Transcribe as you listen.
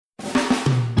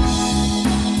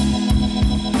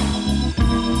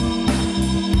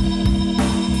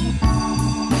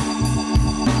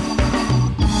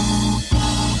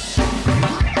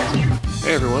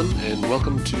everyone, and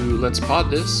welcome to Let's Pod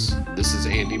This. This is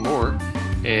Andy Moore,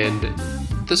 and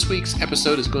this week's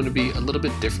episode is going to be a little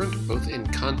bit different, both in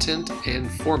content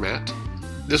and format.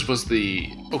 This was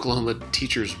the Oklahoma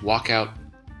Teachers Walkout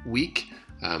week.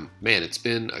 Man, it's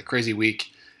been a crazy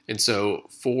week, and so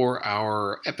for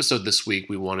our episode this week,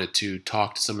 we wanted to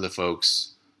talk to some of the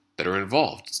folks that are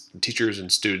involved, teachers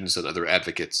and students and other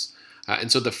advocates.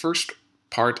 And so the first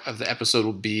part of the episode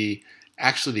will be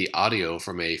actually the audio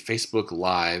from a Facebook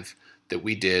Live that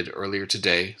we did earlier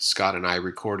today. Scott and I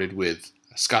recorded with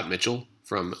Scott Mitchell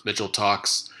from Mitchell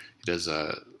Talks. He does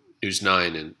News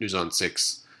 9 and News on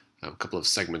 6, a couple of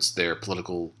segments there,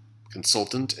 political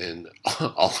consultant and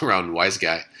all-around wise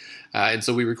guy. And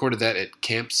so we recorded that at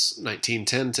Camps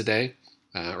 1910 today,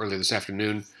 earlier this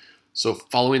afternoon. So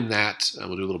following that,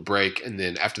 we'll do a little break, and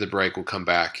then after the break, we'll come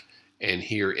back and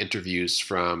hear interviews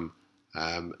from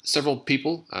several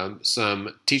people,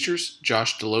 some teachers,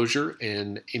 Josh Delozier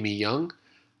and Amy Young,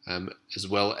 as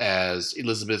well as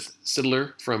Elizabeth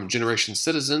Sidler from Generation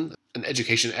Citizen, an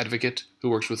education advocate who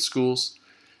works with schools,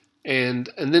 and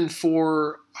then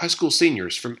for high school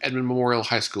seniors from Edmond Memorial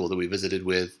High School that we visited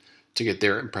with to get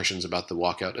their impressions about the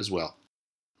walkout as well.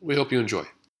 We hope you enjoy.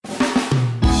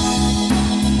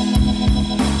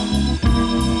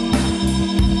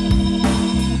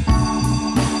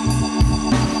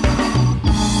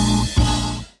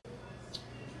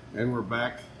 And we're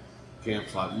back,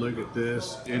 campsite. Look at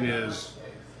this. It is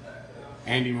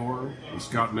Andy Moore and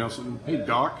Scott Nelson. Hey,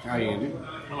 Doc. Hi, Andy.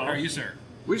 Hello. How are you, sir?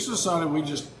 We just decided we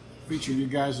just feature you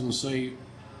guys and say,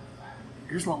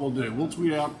 here's what we'll do. We'll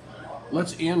tweet out,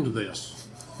 let's end this,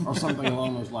 or something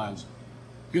along those lines.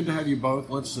 Good to have you both.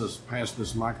 Let's just pass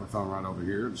this microphone right over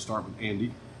here and start with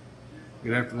Andy.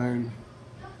 Good afternoon,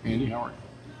 Andy. How are you?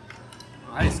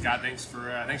 Hi, Scott. Thanks for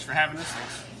having us.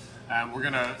 Thanks. We're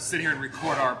going to sit here and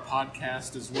record our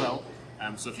podcast as well.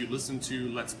 So if you listen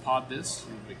to Let's Pod This,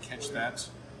 you'll be able to catch that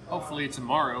hopefully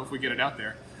tomorrow if we get it out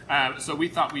there. So we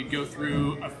thought we'd go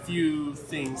through a few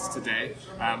things today.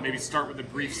 Maybe start with a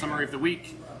brief summary of the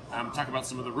week, talk about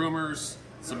some of the rumors,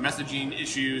 some messaging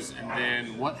issues, and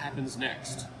then what happens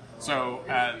next. So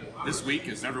this week,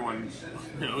 as everyone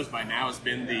knows by now, has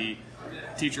been the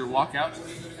teacher walkout.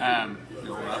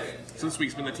 So this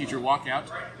week's been the teacher walkout,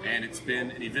 and it's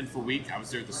been an eventful week. I was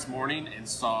there this morning and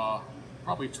saw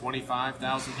probably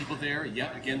 25,000 people there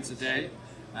yet again today.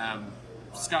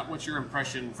 Scott, what's your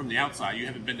impression from the outside? You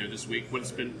haven't been there this week.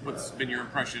 What's been your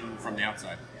impression from the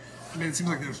outside? I mean, it seems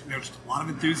like there's just a lot of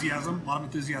enthusiasm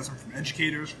from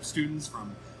educators, from students,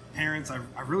 from parents.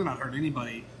 I've really not heard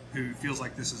anybody who feels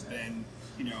like this has been,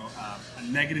 a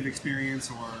negative experience,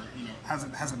 or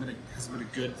hasn't been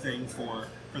a good thing for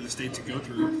the state to go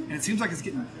through. And it seems like it's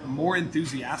getting more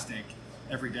enthusiastic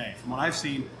every day. From what I've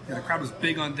seen, the crowd was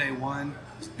big on day one,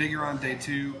 it's bigger on day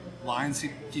two. Lines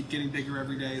keep getting bigger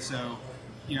every day. So,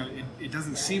 it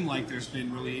doesn't seem like there's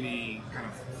been really any kind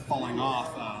of falling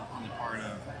off on the part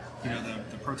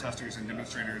of the protesters and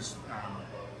demonstrators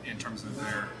in terms of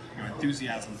their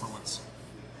enthusiasm for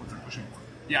what they're pushing for.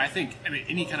 Yeah, I think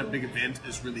any kind of big event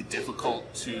is really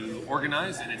difficult to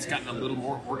organize, and it's gotten a little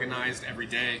more organized every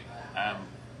day.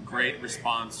 Great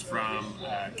response from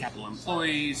Capitol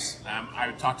employees.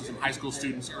 I talked to some high school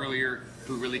students earlier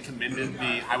who really commended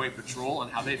the Highway Patrol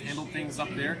and how they've handled things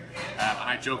up there. And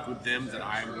I joked with them that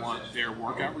I want their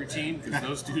workout routine because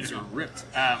those dudes are ripped.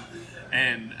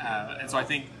 And so I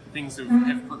think things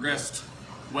have progressed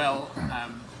well.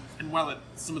 And while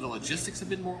some of the logistics have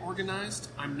been more organized,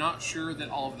 I'm not sure that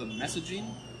all of the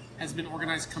messaging has been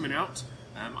organized coming out.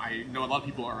 I know a lot of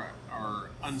people are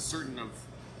uncertain of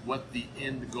what the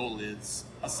end goal is,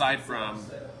 aside from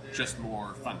just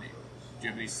more funding. Do you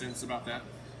have any sense about that?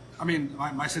 I mean,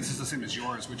 my sense is the same as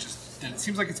yours, which is that it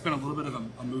seems like it's been a little bit of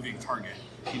a moving target.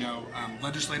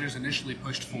 Legislators initially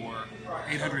pushed for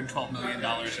 $812 million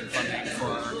in funding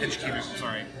for educators.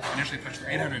 Initially pushed for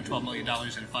 $812 million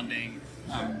in funding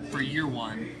for year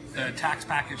one. The tax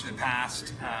package that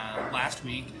passed last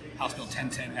week, House Bill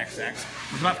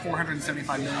 1010XX, was about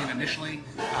 $475 million initially.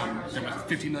 There was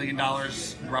 $50 million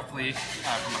roughly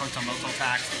from the hotel motel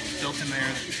tax that was built in there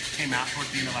that came out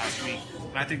towards the end of last week.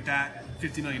 And I think that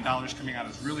 $50 million coming out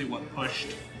is really what pushed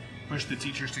the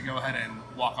teachers to go ahead and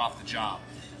walk off the job.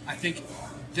 I think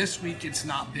this week it's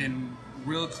not been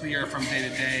real clear from day to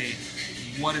day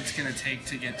what it's going to take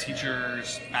to get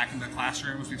teachers back into the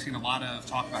classrooms. We've seen a lot of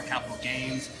talk about capital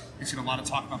gains. We've seen a lot of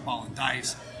talk about ball and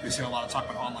dice. We've seen a lot of talk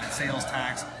about online sales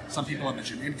tax. Some people have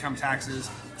mentioned income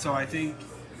taxes. So I think,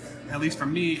 at least for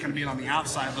me, kind of being on the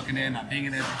outside looking in, not being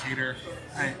an educator,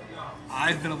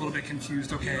 I've been a little bit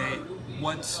confused. Okay,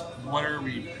 what are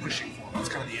we pushing for? What's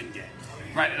kind of the end game?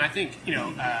 Right, and I think,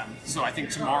 so I think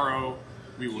tomorrow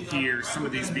we will hear some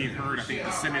of these being heard. I think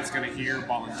the Senate's going to hear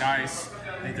ball and dice.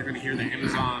 I think they're going to hear the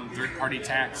Amazon third-party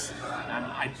tax.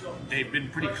 They've been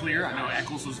pretty clear. I know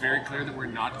Eccles was very clear that we're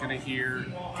not going to hear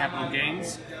capital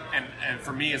gains. And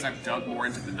for me, as I've dug more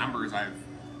into the numbers, I've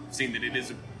seen that it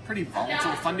is a pretty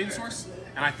volatile funding source.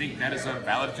 And I think that is a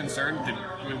valid concern.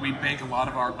 That we bank a lot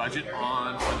of our budget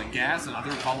on oil and gas and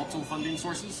other volatile funding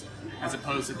sources, as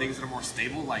opposed to things that are more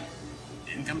stable, like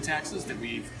income taxes that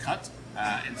we've cut.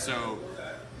 And so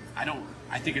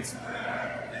I think it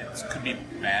could be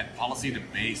bad policy to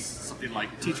base something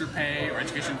like teacher pay or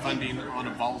education funding on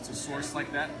a volatile source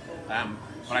like that.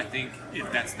 But I think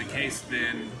if that's the case,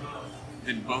 then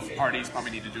both parties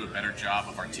probably need to do a better job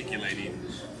of articulating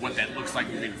what that looks like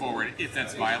moving forward, if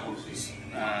that's viable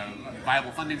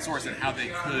funding source, and how they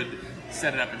could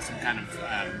set it up in some kind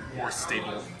of more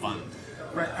stable fund.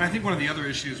 Right, and I think one of the other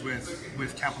issues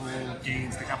with capital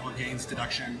gains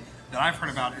deduction that I've heard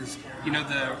about is,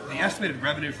 the estimated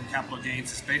revenue from capital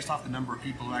gains is based off the number of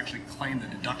people who actually claim the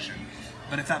deduction.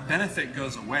 But if that benefit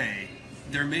goes away,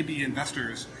 there may be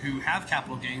investors who have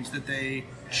capital gains that they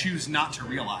choose not to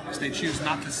realize. They choose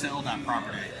not to sell that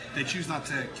property. They choose not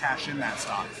to cash in that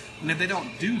stock. And if they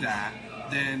don't do that,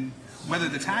 then whether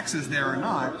the tax is there or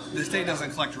not, the state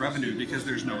doesn't collect revenue because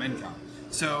there's no income.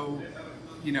 So,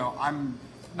 I'm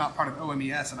not part of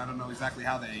OMES, and I don't know exactly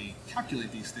how they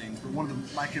calculate these things, but one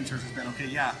of my concerns has been,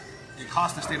 it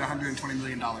cost the state $120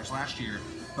 million last year,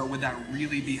 but would that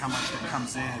really be how much that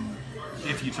comes in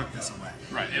if you took this away?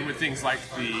 Right, and with things like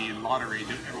the lottery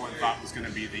that everyone thought was going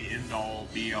to be the end-all,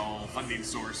 be-all funding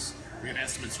source, we had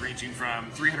estimates ranging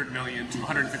from $300 million to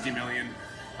 $150 million,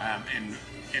 and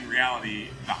in reality,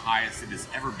 the highest it has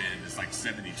ever been is like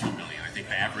 $72 million. I think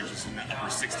the average is in the upper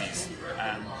 60s.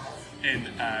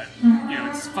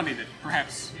 It's funny that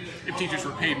perhaps if teachers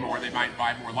were paid more, they might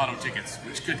buy more lotto tickets,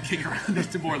 which could kick around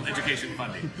into more education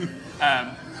funding.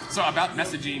 So about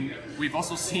messaging, we've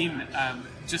also seen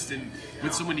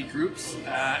with so many groups,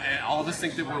 and all of us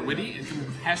think that we're witty and come up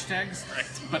with hashtags. Right.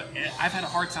 But I've had a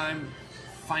hard time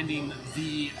finding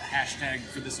the hashtag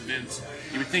for this event.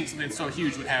 You would think something so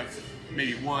huge would have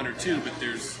maybe one or two, but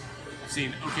I've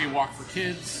seen OK Walk for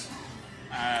Kids.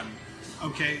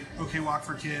 OK Walk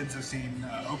for Kids. I've seen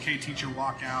OK Teacher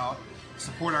Walkout.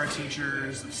 Support our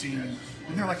teachers. I've seen,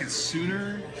 isn't there like a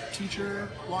Sooner Teacher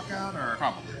Walkout, or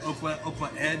probably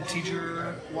Oakland Ed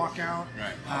Teacher Walkout?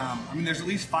 Right. There's at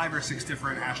least 5 or 6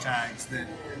 different hashtags that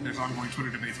there's ongoing Twitter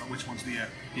debates about which one's the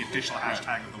official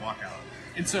hashtag of the walkout.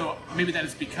 And so maybe that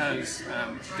is because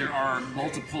there are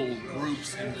multiple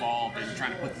groups involved in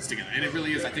trying to put this together. And it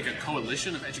really is, I think, a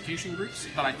coalition of education groups.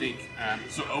 But I think,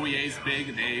 so OEA is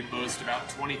big. They boast about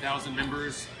 20,000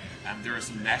 members. There are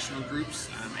some national groups,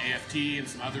 AFT and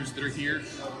some others that are here.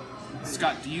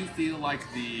 Scott, do you feel like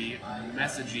the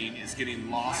messaging is getting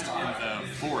lost in the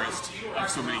forest of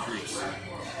so many groups?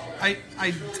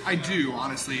 I do,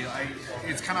 honestly.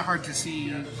 It's kind of hard to see,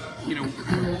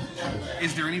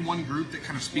 is there any one group that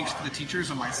kind of speaks to the teachers?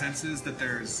 And my sense is that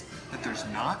there's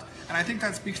not. And I think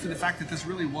that speaks to the fact that this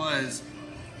really was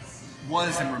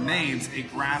and remains a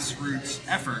grassroots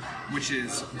effort, which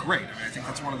is great. I think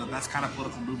that's one of the best kind of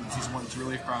political movements, is one that's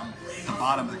really from the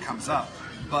bottom that comes up.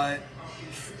 But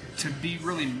to be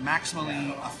really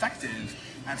maximally effective,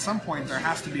 at some point there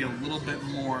has to be a little bit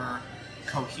more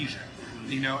cohesion.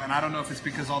 And I don't know if it's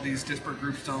because all these disparate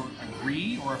groups don't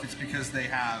agree, or if it's because they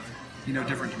have,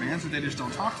 different demands, or they just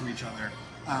don't talk to each other.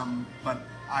 But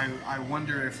I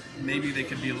wonder if maybe they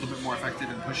could be a little bit more effective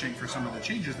in pushing for some of the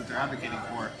changes that they're advocating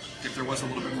for, if there was a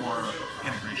little bit more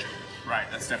integration. Right,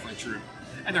 that's definitely true.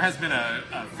 And there has been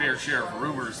a fair share of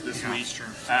rumors this week. That's true.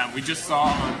 We just saw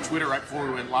on Twitter right before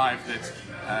we went live that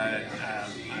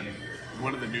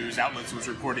one of the news outlets was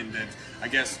reporting that, I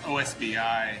guess,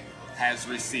 OSBI has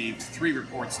received 3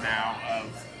 reports now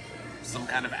of some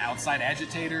kind of outside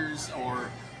agitators or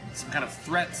some kind of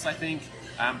threats, I think.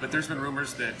 But there's been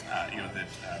rumors that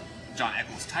John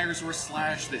Eccles' tires were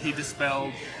slashed, that he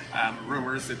dispelled.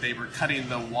 Rumors that they were cutting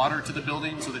the water to the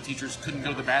building so the teachers couldn't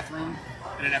go to the bathroom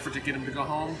in an effort to get them to go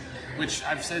home, which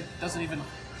I've said doesn't even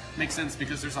make sense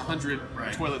because there's 100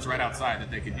 toilets right outside that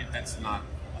they could use. That's not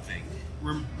a thing.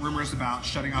 Rumors about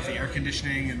shutting off the air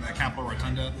conditioning in the Capitol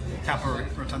Rotunda. Capitol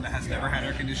Rotunda has never had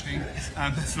air conditioning.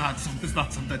 That's not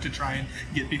something to try and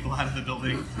get people out of the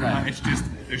building. Right. It's just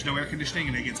there's no air conditioning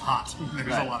and it gets hot. There's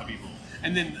a lot of people.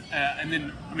 And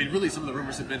then, really, some of the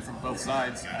rumors have been from both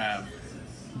sides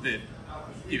that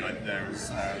there was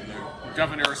the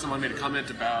governor or someone made a comment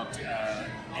about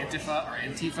Antifa,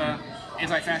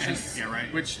 anti-fascists. Yeah,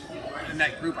 right. Which, in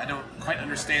that group, I don't quite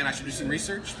understand. I should do some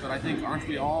research, but I think, aren't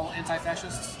we all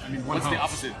anti-fascists? I mean, what's the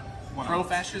opposite?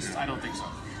 Pro-fascist? I don't think so.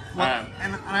 Well,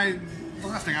 the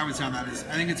last thing I would say on that is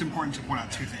I think it's important to point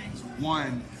out two things.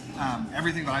 One,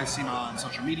 everything that I've seen on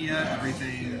social media,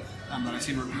 everything that I've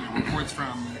seen reports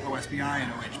from OSBI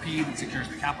and OHP that secures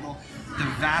the Capitol, the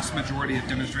vast majority of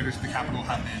demonstrators at the Capitol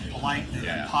have been polite, they've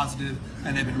been positive,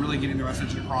 and they've been really getting the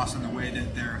message across in the way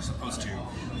that they're supposed to.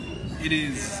 It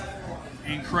is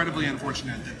incredibly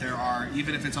unfortunate that there are,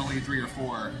 even if it's only 3 or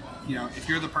 4, if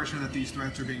you're the person that these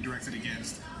threats are being directed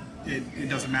against, it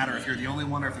doesn't matter if you're the only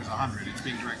one or if there's 100, it's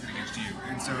being directed against you.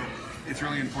 And so it's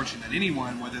really unfortunate that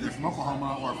anyone, whether they're from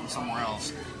Oklahoma or from somewhere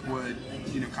else, would,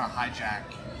 kind of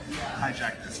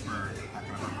hijack this for that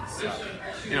kind of purpose.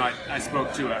 I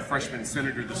spoke to a freshman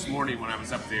senator this morning when I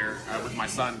was up there with my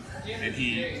son, and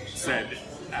he said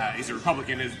he's a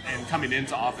Republican, and coming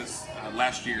into office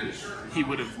last year, he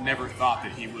would have never thought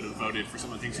that he would have voted for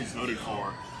some of the things he's voted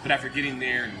for. But after getting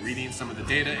there and reading some of the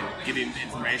data and getting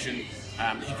information,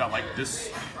 he felt like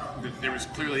there was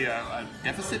clearly a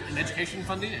deficit in education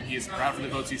funding, and he is proud for the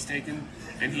votes he's taken.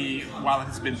 And while it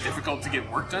has been difficult to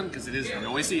get work done because it is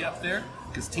noisy up there,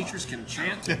 because teachers can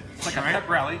chant, it's like a pep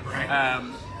rally.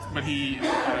 But he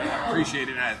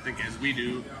appreciated, I think, as we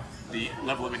do, the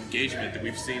level of engagement that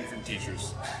we've seen from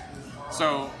teachers.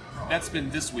 So that's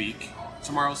been this week.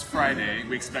 Tomorrow's Friday.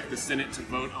 We expect the Senate to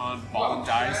vote on Ball and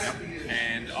Dice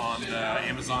and on the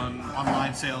Amazon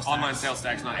online sales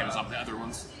tax, not Amazon, the other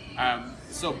ones.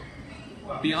 So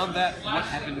beyond that, what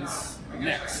happens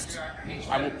next?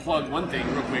 I will plug one thing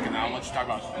real quick, and then I'll let you talk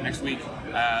about next week.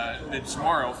 That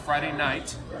tomorrow, Friday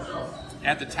night,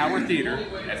 at the Tower Theater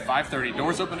at 5:30.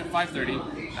 Doors open at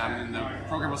 5:30, and the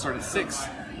program will start at 6.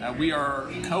 We are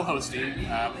co-hosting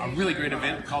a really great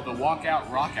event called the Walkout,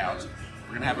 Rockout.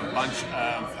 We're going to have a bunch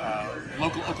of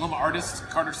local Oklahoma artists,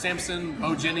 Carter Sampson,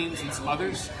 Bo Jennings, and some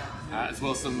others, as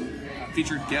well as some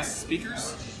featured guest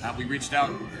speakers. We reached out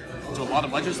to a lot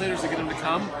of legislators to get them to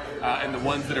come, and the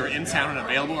ones that are in town and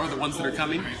available are the ones that are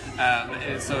coming.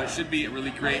 And so it should be a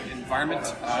really great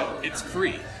environment. It's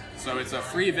free. So it's a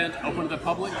free event, open to the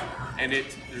public, and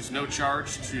there's no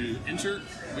charge to enter.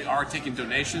 We are taking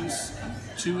donations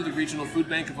to the Regional Food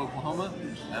Bank of Oklahoma.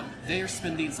 They are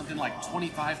spending something like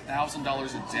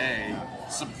 $25,000 a day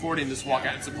supporting this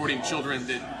walkout and supporting children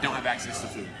that don't have access to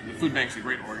food. The food bank's a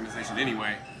great organization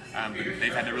anyway, but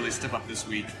they've had to really step up this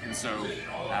week. And so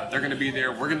they're going to be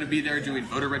there. We're going to be there doing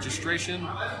voter registration,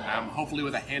 hopefully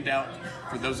with a handout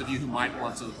for those of you who might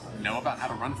want to know about how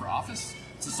to run for office.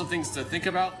 So some things to think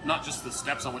about, not just the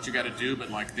steps on what you got to do, but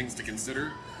like things to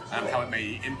consider, how it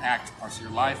may impact parts of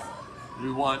your life.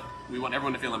 We want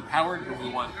everyone to feel empowered, but we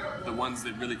want the ones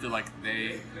that really feel like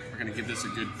they are going to give this a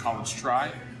good college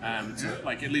try, to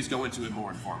like at least go into it more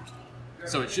informed.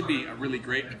 So it should be a really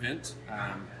great event.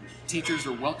 Teachers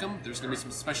are welcome. There's going to be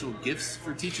some special gifts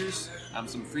for teachers,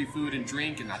 some free food and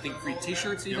drink, and I think free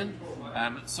T-shirts even.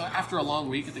 So after a long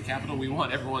week at the Capitol, we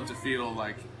want everyone to feel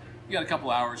like you got a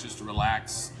couple hours just to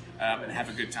relax and have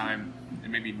a good time,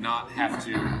 and maybe not have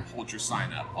to hold your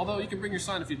sign up. Although you can bring your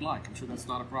sign if you'd like. I'm sure that's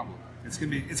not a problem. It's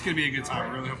gonna be a good time.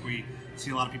 I really hope we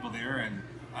see a lot of people there and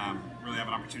really have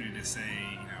an opportunity to say,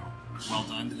 well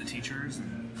done to the teachers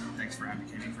and thanks for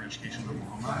advocating for education in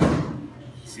Oklahoma.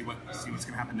 See what's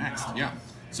gonna happen next. Yeah.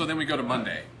 So then we go to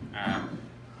Monday.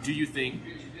 Do you think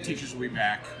teachers will be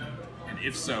back? And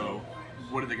if so,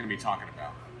 what are they going to be talking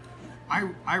about?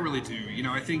 I really do.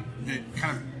 I think that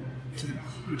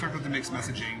we talked about the mixed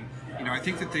messaging. I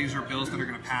think that these are bills that are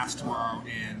going to pass tomorrow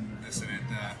in the Senate,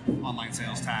 the online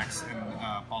sales tax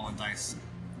and ball and dice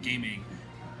gaming.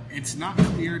 It's not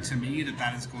clear to me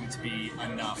that is going to be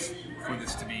enough for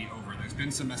this to be over. There's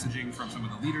been some messaging from some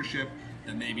of the leadership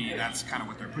that maybe that's kind of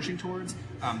what they're pushing towards.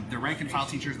 The rank and file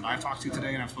teachers that I've talked to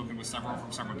today, and I've spoken with several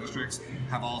from several districts,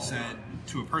 have all said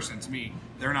to a person, to me,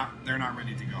 they're not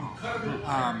ready to go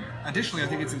home. Additionally, I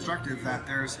think it's instructive that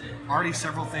there are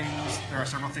several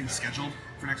things scheduled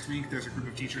for next week. There's a group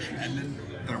of teachers from Edmond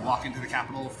that are walking to the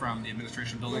Capitol from the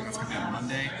administration building. That's going to be on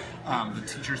Monday. The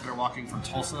teachers that are walking from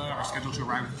Tulsa are scheduled to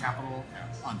arrive at the Capitol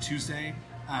on Tuesday.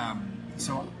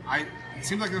 So it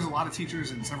seems like there's a lot of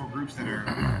teachers and several groups that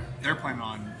they're planning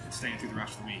on staying through the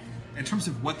rest of the week. In terms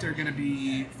of what they're going to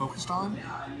be focused on,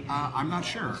 I'm not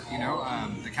sure.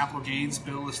 The capital gains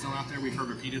bill is still out there. We've heard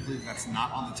repeatedly that's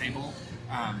not on the table,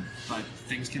 but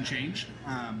things can change.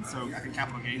 So I think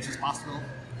capital gains is possible.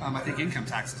 I think income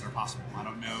taxes are possible. I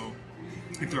don't know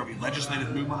if there will be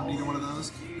legislative movement on either one of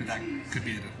those, that could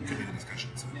be the discussion.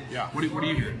 So, Yeah. What do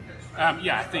you hear?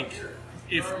 Yeah, I think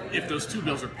if those two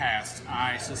bills are passed,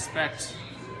 I suspect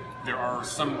there are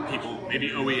some people, maybe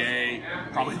OEA,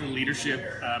 probably the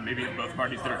leadership, maybe of both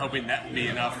parties, that are hoping that will be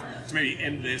enough to maybe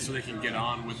end this so they can get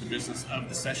on with the business of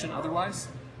the session otherwise.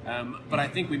 But I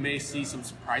think we may see some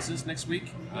surprises next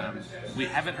week. We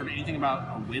haven't heard anything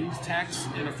about a wind tax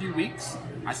in a few weeks.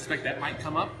 I suspect that might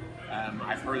come up.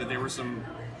 I've heard that there were some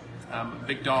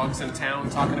big dogs in town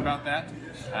talking about that,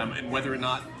 and whether or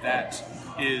not that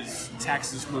is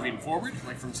taxes moving forward,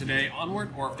 like from today onward,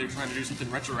 or if they're trying to do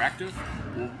something retroactive,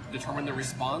 will determine the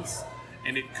response.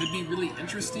 And it could be really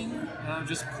interesting,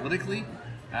 just politically,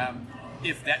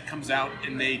 if that comes out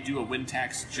and they do a wind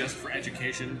tax just for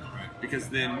education, because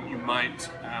then you might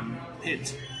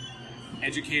pit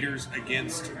educators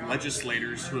against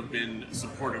legislators who have been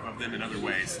supportive of them in other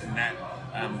ways, and that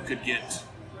could get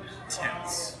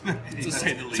tense, to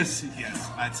say the least.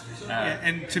 Yes,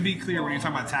 and to be clear, when you're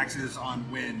talking about taxes on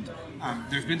wind,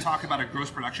 there's been talk about a gross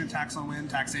production tax on wind,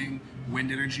 taxing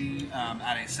wind energy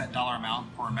at a set dollar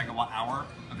amount per megawatt hour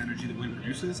of energy that wind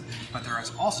produces. But there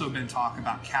has also been talk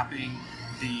about capping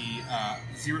the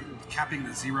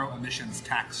zero emissions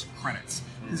tax credits.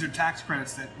 These are tax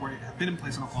credits that have been in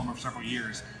place in Oklahoma for several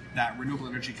years that renewable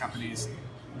energy companies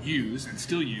use and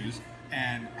still use,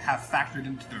 and have factored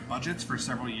into their budgets for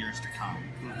several years to come.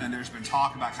 And there's been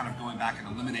talk about kind of going back and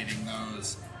eliminating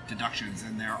those deductions,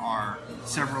 and there are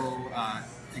several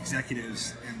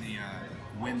executives in the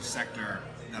wind sector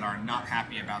that are not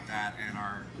happy about that and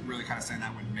are really kind of saying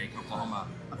that would make Oklahoma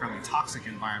a fairly toxic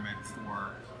environment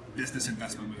for business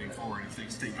investment moving forward if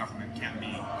the state government can't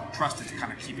be trusted to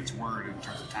kind of keep its word in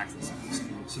terms of tax incentives.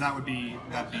 So that'd be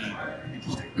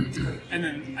interesting. And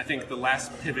then I think the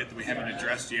last pivot that we haven't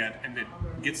addressed yet, and that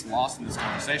gets lost in this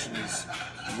conversation, is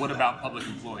what about public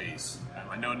employees?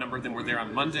 I know a number of them were there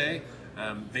on Monday.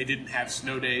 They didn't have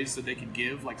snow days that they could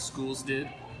give like schools did,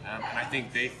 and I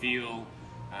think they feel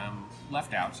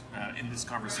left out in this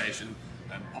conversation.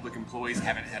 Public employees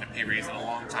haven't had a pay raise in a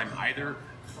long time either.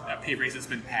 Pay raise that's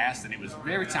been passed, and it was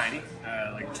very tiny,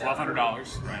 like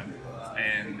 $1,200.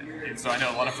 And so I know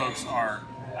a lot of folks are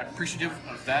appreciative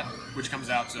of that, which comes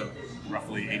out to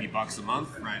roughly $80 a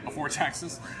month before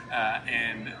taxes,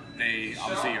 and they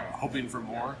obviously are hoping for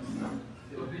more.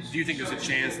 Do you think there's a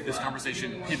chance that this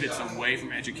conversation pivots away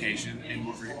from education and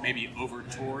maybe over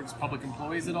towards public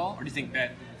employees at all, or do you think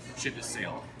that ship has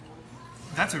sailed?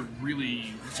 That's a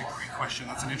great question.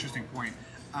 That's an interesting point.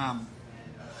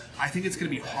 I think it's going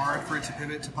to be hard for it to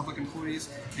pivot to public employees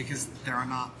because there are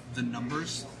not the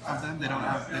numbers of them. They don't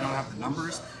have the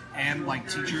numbers, and like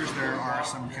teachers, there are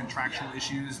some contractual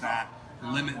issues that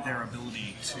limit their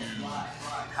ability to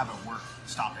have a work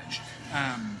stoppage.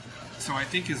 So I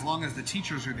think as long as the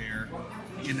teachers are there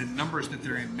in the numbers that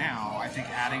they're in now, I think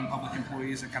adding public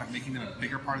employees and kind of making them a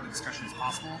bigger part of the discussion is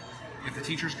possible. If the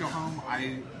teachers go home,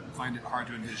 I find it hard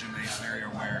to envision a scenario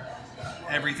where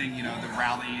everything, the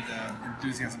rally, the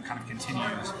enthusiasm kind of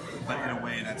continues, but in a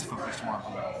way that's focused more on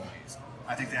public employees.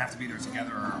 I think they have to be there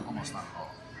together or almost not at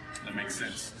all. That makes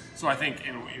sense. So I think,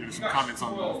 and some comments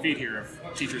on the feed here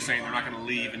of teachers saying they're not going to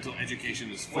leave until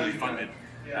education is fully funded.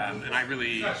 And I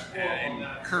really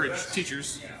encourage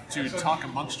teachers to talk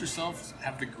amongst yourselves,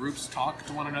 have the groups talk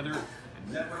to one another.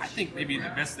 And I think maybe the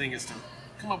best thing is to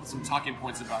come up with some talking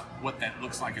points about what that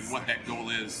looks like and what that goal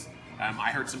is.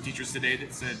 I heard some teachers today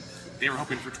that said they were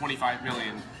hoping for $25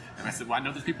 million, and I said, well, I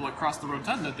know there's people across the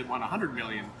rotunda that want $100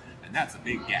 million, and that's a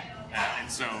big gap.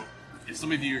 And so if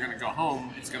some of you are going to go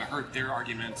home, it's going to hurt their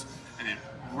argument, and it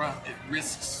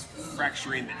risks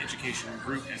fracturing the education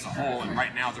group as a whole, and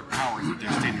right now their powers that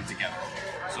they're standing together.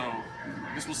 So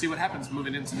I guess we'll see what happens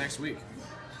moving into next week.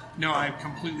 No, I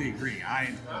completely agree.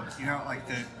 Like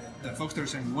the folks that are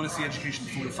saying we want to see education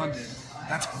fully funded,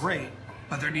 that's great,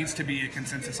 but there needs to be a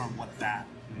consensus on what that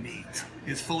means.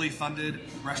 Is fully funded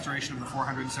restoration of the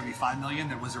 $475 million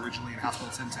that was originally in House Bill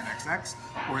 1010XX,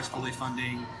 or is fully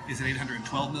funding, is it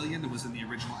 $812 million that was in the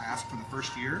original ask for the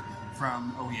first year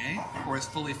from OEA, or is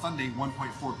fully funding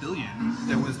 $1.4 billion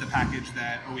that was the package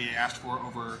that OEA asked for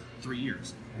over 3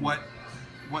 years? What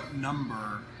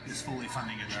number is fully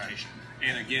funding education?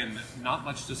 And again, not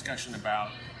much discussion about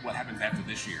what happens after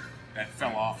this year. That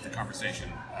fell off the conversation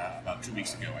about 2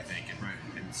 weeks ago, I think.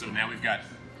 And so now we've got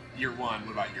year one.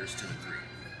 What about years 2 and 3?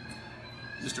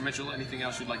 Mr. Mitchell, anything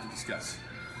else you'd like to discuss?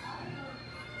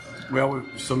 Well,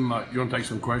 you want to take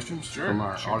some questions from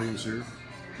our audience here?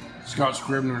 Scott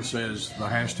Scribner says the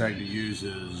hashtag to use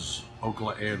is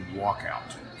OklaEd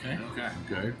Walkout. Okay.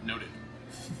 Okay. Noted.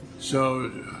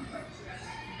 So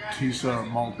Tisa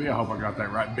Maltby, I hope I got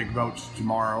that right. Big votes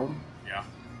tomorrow. Yeah.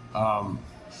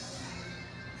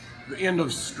 The end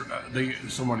of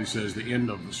somebody says the end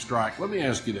of the strike. Let me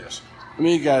ask you this. Let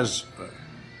me you guys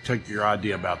take your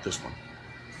idea about this one.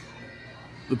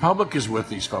 The public is with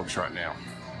these folks right now.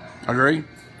 Agree?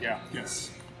 Yeah.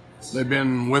 Yes. They've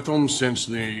been with them since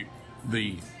the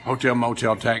hotel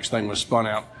motel tax thing was spun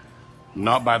out,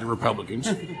 not by the Republicans,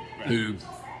 who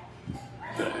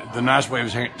the nice way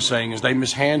of saying is they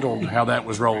mishandled how that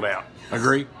was rolled out.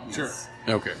 Agree? Sure.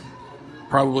 Okay.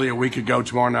 Probably a week ago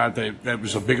tomorrow night, that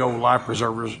was a big old life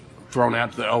preserver thrown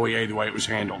out to the OEA the way it was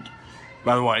handled.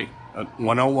 By the way,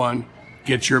 101,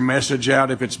 get your message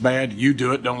out. If it's bad, you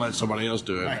do it. Don't let somebody else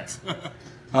do it.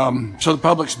 Right. So the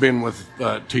public's been with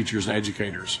teachers and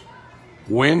educators.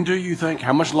 When do you think,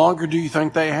 how much longer do you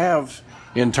think they have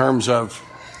in terms of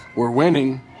we're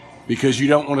winning? Because you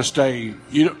don't want to stay,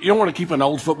 you don't want to keep an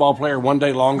old football player one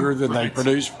day longer than they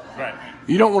produce. Right.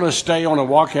 You don't want to stay on a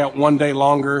walkout one day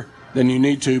longer than you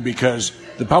need to because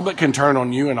the public can turn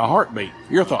on you in a heartbeat.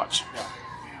 Your thoughts?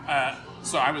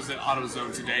 So I was at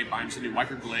AutoZone today buying some new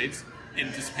wiper blades in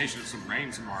anticipation of some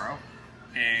rain tomorrow,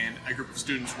 and a group of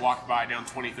students walked by down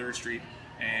 23rd Street,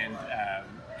 and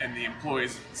the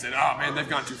employees said, "Oh man, they've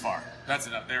gone too far. That's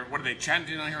enough. What are they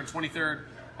chanting down here on 23rd?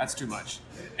 That's too much."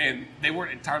 And they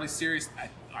weren't entirely serious.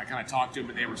 I kind of talked to them,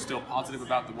 but they were still positive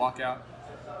about the walkout.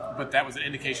 But that was an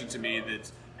indication to me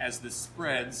that as this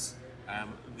spreads,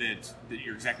 that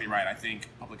you're exactly right. I think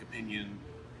public opinion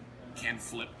can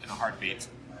flip in a heartbeat.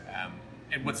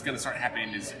 And what's going to start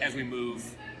happening is as we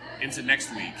move into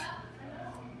next week,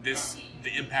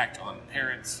 the impact on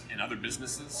parents and other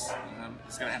businesses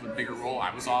is going to have a bigger role.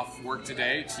 I was off work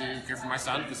today to care for my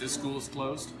son because his school is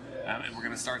closed, and we're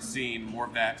going to start seeing more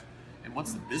of that. And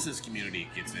once the business community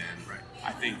gets in,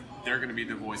 I think they're going to be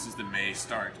the voices that may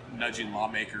start nudging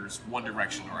lawmakers one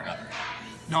direction or another.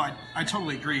 No, I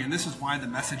totally agree, and this is why the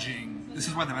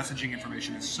messaging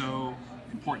information is so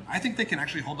important. I think they can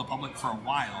actually hold the public for a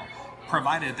while,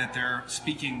 provided that they're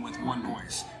speaking with one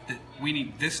voice. That we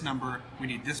need this number, we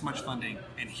need this much funding,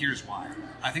 and here's why.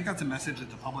 I think that's a message that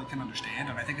the public can understand,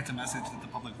 and I think it's a message that the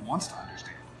public wants to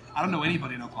understand. I don't know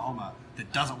anybody in Oklahoma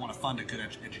that doesn't want to fund a good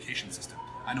education system.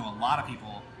 I know a lot of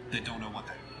people that don't know what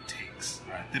that takes.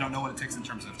 Right. They don't know what it takes in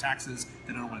terms of taxes.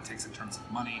 They don't know what it takes in terms of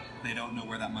money. They don't know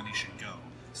where that money should go.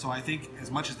 So I think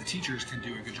as much as the teachers can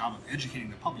do a good job of educating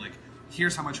the public,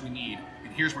 here's how much we need,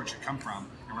 and here's where it should come from,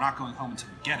 and we're not going home until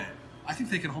we get it, I think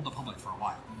they can hold the public for a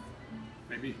while.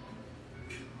 Maybe.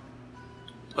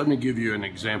 Let me give you an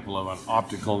example of an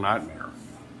optical nightmare.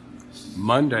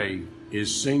 Monday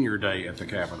is senior day at the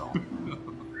Capitol.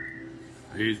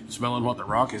 Are you smelling what the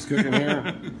Rock is cooking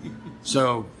here?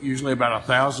 So usually about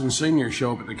 1,000 seniors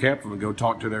show up at the Capitol to go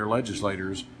talk to their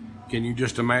legislators. Can you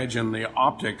just imagine the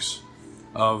optics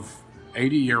of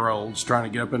 80-year-olds trying to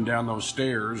get up and down those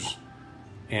stairs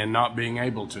and not being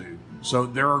able to? So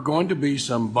there are going to be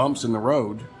some bumps in the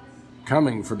road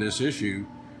coming for this issue.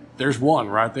 There's one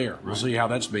right there. We'll see how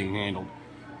that's being handled.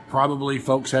 Probably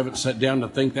folks haven't sat down to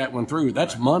think that one through.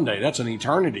 That's Monday. That's an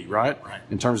eternity, right?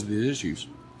 In terms of these issues.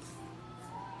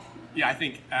 Yeah, I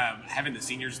think having the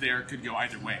seniors there could go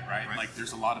either way, right? Like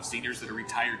there's a lot of seniors that are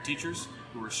retired teachers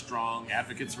who are strong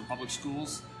advocates for public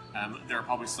schools. There are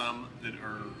probably some that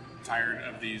are tired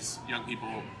of these young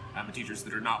people and teachers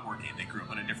that are not working. They grew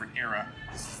up in a different era.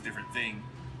 This is a different thing.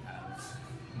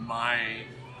 My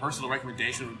personal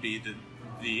recommendation would be that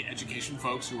the education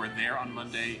folks who are there on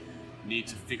Monday need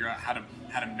to figure out how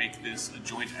to make this a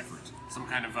joint effort. Some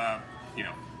kind of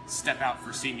step out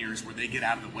for seniors where they get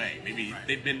out of the way. Maybe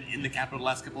they've been in the Capitol the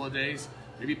last couple of days.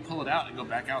 Maybe pull it out and go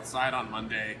back outside on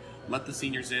Monday. Let the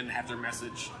seniors in, have their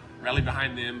message, rally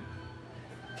behind them,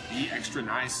 be extra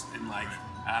nice, and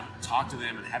talk to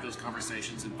them and have those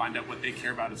conversations and find out what they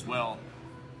care about as well.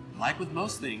 Like with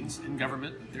most things in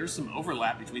government, there's some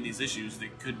overlap between these issues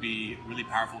that could be really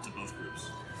powerful to both groups.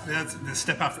 That's the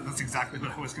step out. That's exactly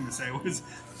what I was going to say. Was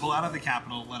pull out of the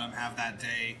Capitol, let them have that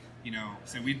day.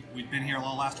 Say we've been here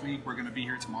all last week. We're going to be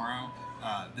here tomorrow.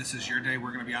 This is your day.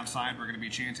 We're going to be outside. We're going to be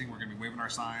chanting. We're going to be waving our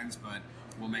signs. But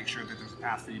we'll make sure that there's a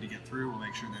path for you to get through. We'll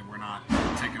make sure that we're not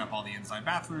taking up all the inside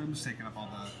bathrooms, taking up all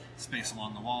the space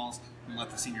along the walls. And let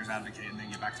the seniors advocate and then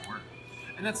get back to work.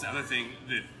 And that's the other thing,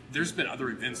 that there's been other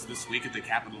events this week at the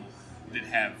Capitol that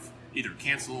have either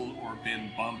canceled or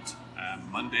been bumped.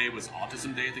 Monday was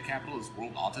Autism Day at the Capitol. It's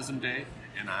World Autism Day,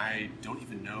 and I don't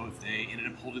even know if they ended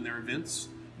up holding their events.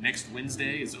 Next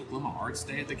Wednesday is Oklahoma Arts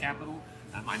Day at the Capitol.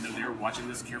 I know they're watching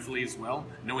this carefully as well,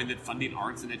 knowing that funding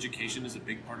arts and education is a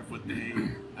big part of what they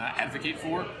advocate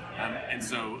for. And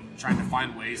so trying to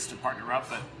find ways to partner up.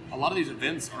 But a lot of these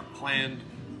events are planned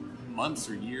months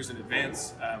or years in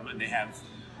advance, and they have,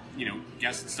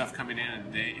 guests and stuff coming in,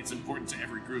 and it's important to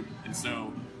every group. And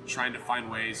so trying to find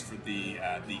ways for the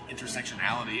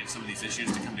intersectionality of some of these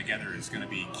issues to come together is going to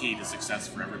be key to success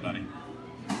for everybody.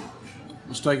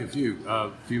 Let's take a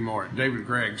few more. David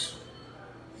Greggs,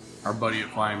 our buddy at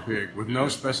Flying Pig. With no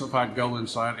specified goal in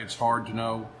sight, it's hard to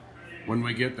know when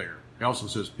we get there. He also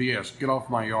says, P.S., get off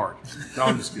my yard. No,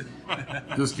 I'm just kidding.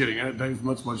 Just kidding. Dave's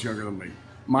much younger than me.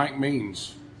 Mike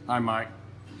Means. Hi, Mike.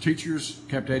 Teachers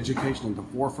kept education at the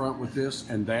forefront with this,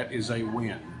 and that is a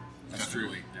win. That's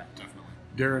true. Yeah, definitely.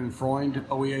 Darren Freund,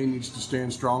 OEA needs to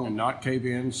stand strong and not cave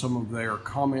in. Some of their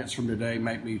comments from today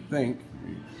make me think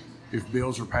if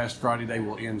bills are passed Friday, they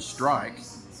will end strike.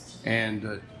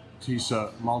 And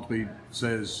Tisa Maltby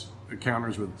says,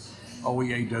 counters with,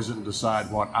 OEA doesn't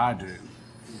decide what I do.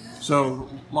 So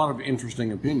a lot of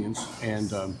interesting opinions,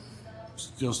 and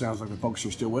still sounds like the folks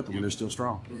are still with them and they're still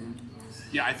strong. Mm-hmm.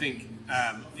 Yeah, I think,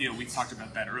 we talked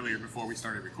about that earlier before we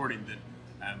started recording,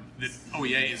 that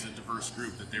OEA is a diverse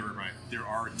group, that there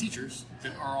are teachers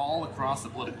that are all across the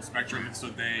political spectrum, and so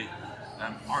they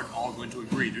aren't all going to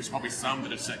agree. There's probably some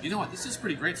that have said, you know what, this is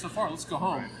pretty great so far, let's go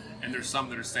home. Right. And there's some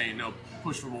that are saying, no,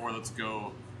 push for more, let's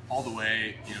go all the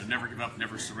way, never give up,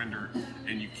 never surrender,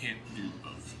 and you can't do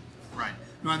both. Right.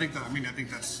 No, I think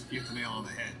that's, you hit the nail on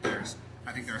the head.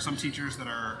 I think there are some teachers that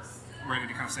are ready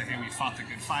to kind of say, hey, we fought the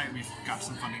good fight, we've got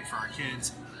some funding for our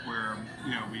kids, where,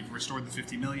 we've restored the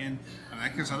 $50 million. And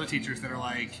that gives other teachers that are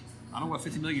like, I don't know what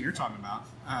 $50 million you're talking about.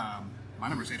 My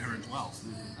number is 812.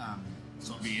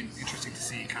 So it'll be interesting to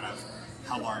see kind of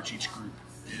how large each group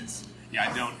is. Yeah,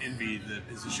 I don't envy the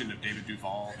position of David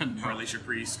Duvall No. or Alicia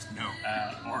Priest, No.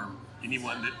 Or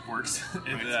anyone that works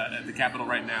at the Capitol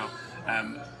right now.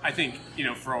 I think,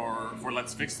 for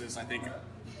Let's Fix This, I think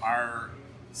our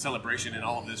celebration in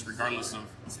all of this, regardless of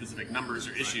specific numbers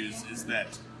or issues, is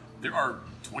that there are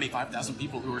 25,000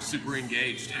 people who are super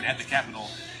engaged and at the Capitol.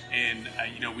 And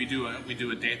we do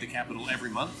a day at the Capitol every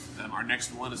month. Our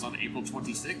next one is on April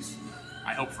 26th.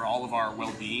 I hope for all of our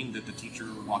well-being that the teacher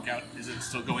walkout isn't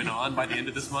still going on by the end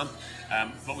of this month.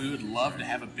 But we would love to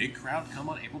have a big crowd come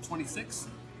on April 26th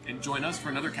and join us for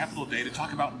another Capitol Day to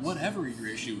talk about whatever your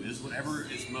issue is, whatever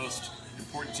is most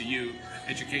important to you,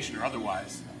 education or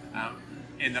otherwise.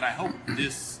 And that I hope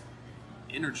this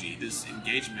energy, this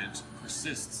engagement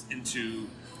persists into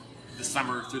the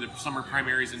summer, through the summer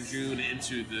primaries in June,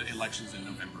 into the elections in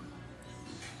November.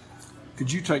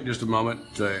 Could you take just a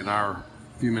moment in our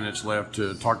few minutes left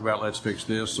to talk about Let's Fix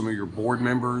This, some of your board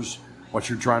members, what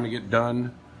you're trying to get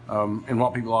done, and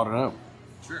what people ought to know?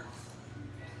 Sure.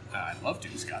 I'd love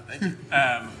to, Scott. Thank you.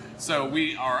 So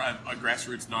we are a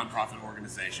grassroots nonprofit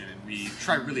organization, and we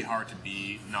try really hard to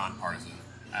be nonpartisan.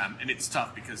 And it's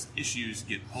tough because issues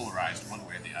get polarized one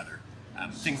way or the other.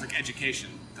 Things like education,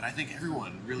 that I think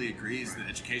everyone really agrees that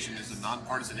education is a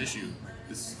nonpartisan issue.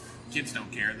 Kids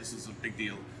don't care. This is a big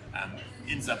deal.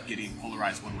 Ends up getting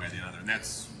polarized one way or the other, and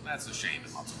that's a shame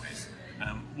in lots of ways.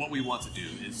 What we want to do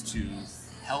is to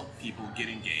help people get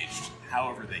engaged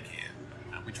however they can.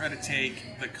 We try to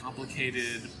take the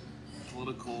complicated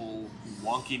political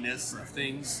wonkiness of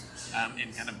things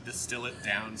and kind of distill it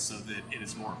down so that it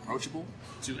is more approachable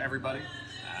to everybody.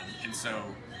 And so,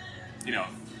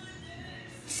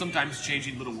 sometimes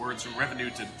changing little words from revenue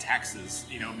to taxes,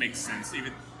 makes sense.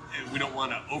 Even we don't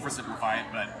want to oversimplify it,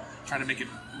 but try to make it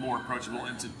more approachable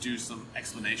and to do some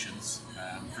explanations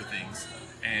for things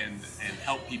and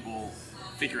help people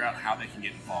figure out how they can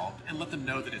get involved and let them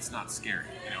know that it's not scary.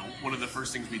 One of the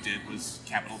first things we did was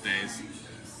Capitol Days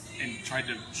and tried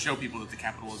to show people that the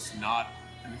Capitol is not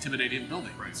an intimidating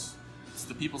building. Right. It's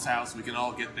the people's house. We can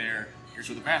all get there. Here's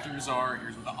where the bathrooms are.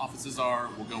 Here's where the offices are.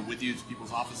 We'll go with you to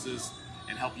people's offices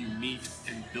and help you meet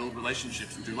and build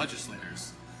relationships with your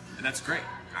legislators. And that's great.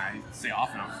 I say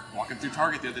often, I was walking through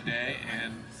Target the other day,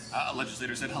 and a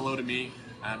legislator said hello to me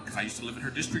because I used to live in her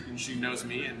district, and she knows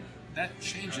me, and that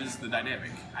changes the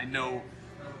dynamic. I know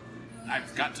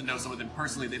I've gotten to know some of them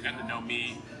personally. They've gotten to know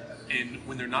me, and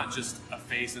when they're not just a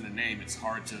face and a name, it's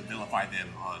hard to vilify them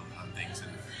on things.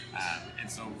 And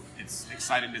so it's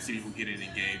exciting to see people getting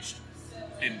engaged.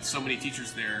 And so many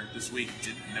teachers there this week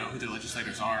didn't know who the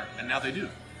legislators are, and now they do.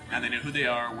 Now they know who they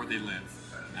are, where they live,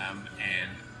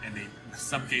 and they, in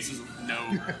some cases,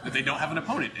 know that they don't have an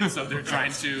opponent, and so they're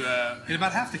trying to... in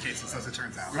about half the cases, as it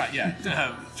turns out. Right,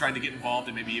 yeah. Trying to get involved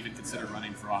and maybe even consider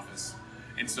running for office.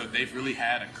 And so they've really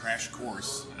had a crash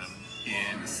course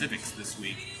in civics this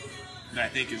week that I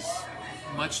think is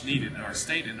much needed in our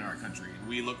state and in our country. And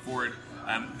we look forward,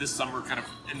 this summer, kind of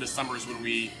in the summers when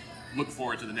we look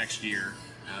forward to the next year,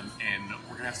 and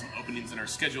we're going to have some openings in our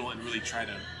schedule and really try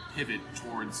to pivot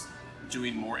towards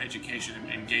doing more education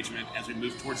and engagement as we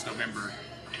move towards November.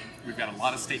 We've got a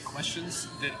lot of state questions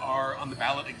that are on the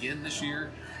ballot again this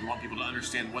year. We want people to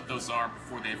understand what those are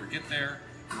before they ever get there.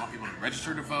 We want people to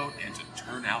register to vote and to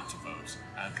turn out to vote,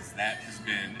 because that has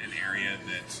been an area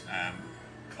that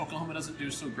Oklahoma doesn't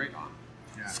do so great on.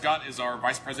 Yeah. Scott is our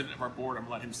vice president of our board. I'm going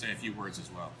to let him say a few words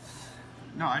as well.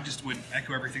 No, I just would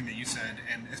echo everything that you said,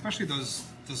 and especially those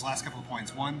last couple of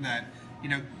points. One, that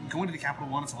going to the Capitol,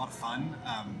 one, it's a lot of fun.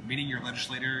 Meeting your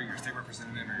legislator, your state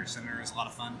representative, or your senator is a lot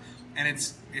of fun, and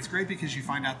it's great because you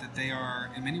find out that they are,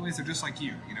 in many ways, they're just like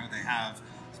you.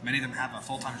 Many of them have a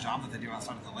full-time job that they do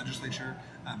outside of the legislature.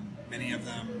 Many of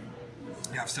them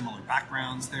have similar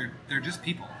backgrounds. They're just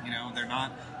people. They're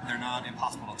not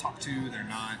impossible to talk to. They're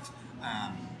not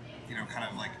kind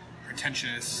of like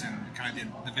pretentious, and kind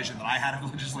of the vision that I had of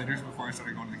legislators before I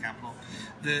started going to the Capitol.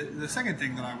 The second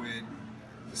thing that I would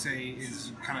say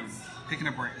is kind of picking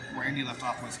up where Andy left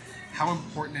off, was how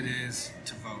important it is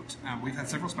to vote. We've had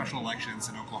several special elections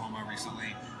in Oklahoma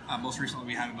recently. Most recently,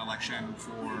 we had an election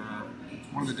for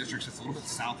one of the districts that's a little bit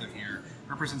south of here.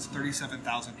 Represents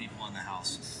 37,000 people in the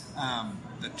House.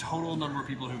 The total number of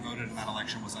people who voted in that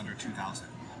election was under 2,000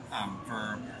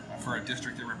 for a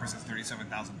district that represents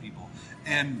 37,000 people.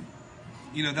 And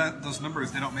those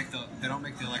numbers, they don't make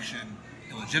the election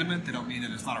illegitimate. They don't mean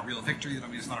that it's not a real victory. They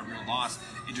don't mean it's not a real loss.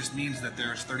 It just means that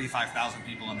there's 35,000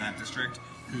 people in that district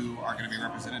who are going to be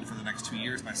represented for the next 2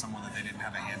 years by someone that they didn't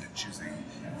have a hand in choosing.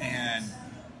 And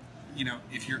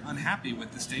if you're unhappy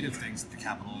with the state of things at the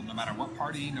Capitol, no matter what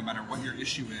party, no matter what your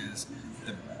issue is,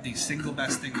 the single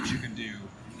best thing that you can do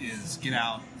is get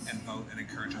out and vote and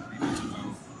encourage other people to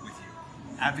vote with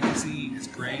you. Advocacy is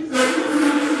great.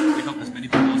 We hope as many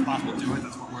people as possible do it.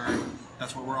 That's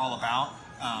what we're all about.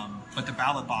 But the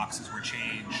ballot box is where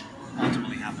change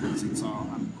ultimately happens. And so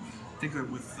I think that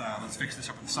with Let's Fix This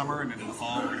over the summer and into the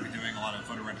fall, we're going to be doing a lot of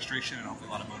voter registration and hopefully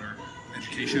a lot of voter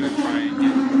education, and try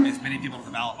and get as many people to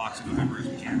the ballot box in November as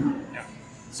we can. Yeah.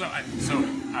 So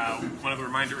one other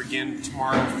reminder again,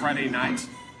 tomorrow, Friday night,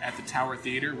 at the Tower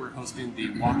Theater, we're hosting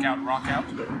the Walkout Rockout,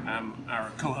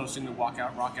 or co-hosting the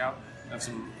Walkout Rockout. We have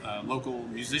some local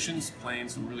musicians playing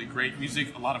some really great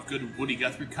music, a lot of good Woody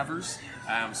Guthrie covers,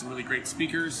 some really great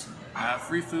speakers,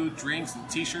 free food, drinks, and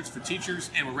t-shirts for teachers,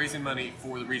 and we're raising money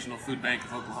for the Regional Food Bank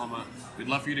of Oklahoma. We'd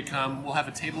love for you to come. We'll have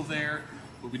a table there.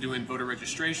 We'll be doing voter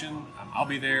registration. I'll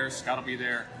be there. Scott will be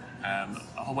there.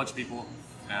 A whole bunch of people.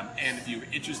 And if you're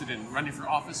interested in running for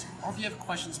office, or if you have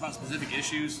questions about specific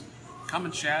issues, come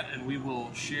and chat, and we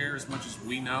will share as much as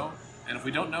we know. And if we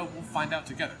don't know, we'll find out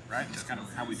together, right? That's kind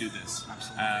of how we do this.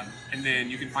 Absolutely. And then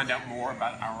you can find out more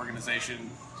about our organization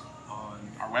on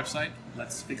our website,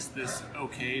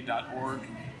 letsfixthisok.org,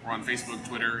 or on Facebook,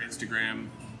 Twitter, Instagram,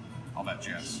 all that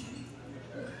jazz.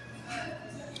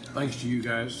 Thanks to you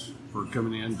guys for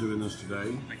coming in, doing this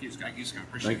today. Thank you, Scott.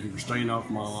 Appreciate Thank you for staying off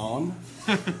my lawn.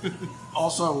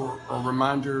 Also, a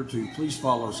reminder to please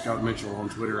follow Scott Mitchell on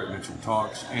Twitter at Mitchell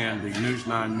Talks, and the News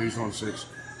 9, News 16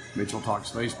 Mitchell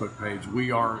Talks Facebook page.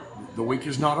 The week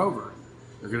is not over.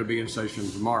 They're going to be in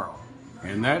session tomorrow.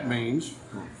 And that means,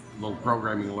 a little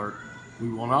programming alert, we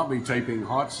will not be taping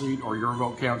Hot Seat or Your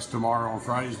Vote Counts tomorrow on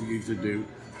Fridays we usually do,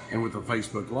 and with the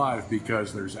Facebook Live,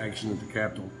 because there's action at the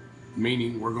Capitol.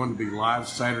 Meaning we're going to be live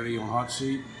Saturday on Hot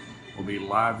Seat. We'll be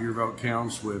live Your Vote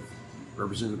Counts with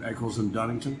Representative Eccles and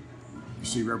Dunnington. You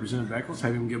see Representative Eccles,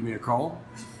 have him give me a call.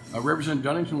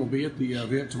 Representative Dunnington will be at the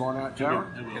event tomorrow night, Tower.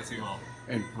 Yes, he will.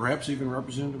 And perhaps even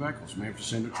Representative Eccles may have to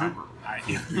send a trooper.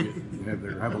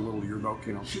 Have a little Your Vote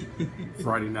Counts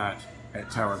Friday night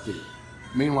at Tower Theater.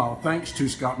 Meanwhile, thanks to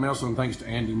Scott Melson and thanks to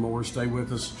Andy Moore. Stay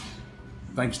with us.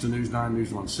 Thanks to News 9, News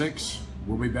 16.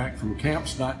 We'll be back from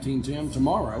Camps 1910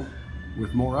 tomorrow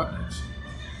with more updates.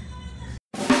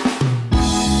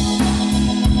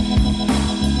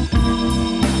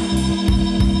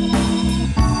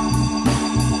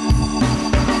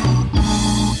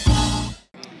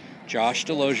 Josh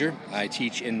Delozier. I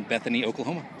teach in Bethany,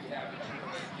 Oklahoma.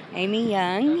 Amy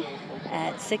Young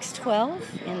at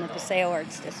 612 in the Paseo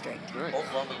Arts District. Right.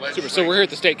 Super. So we're here at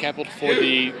the State Capitol for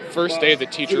the first day of the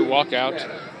teacher walkout.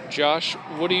 Josh,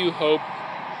 what do you hope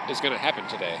is going to happen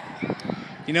today?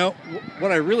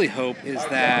 What I really hope is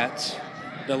that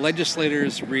the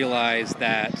legislators realize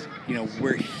that,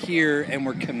 we're here and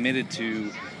we're committed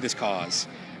to this cause.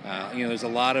 There's a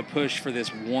lot of push for this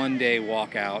one-day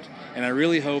walkout, and I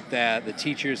really hope that the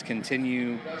teachers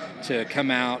continue to come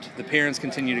out, the parents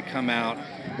continue to come out,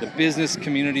 the business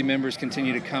community members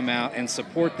continue to come out and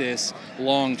support this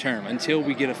long-term until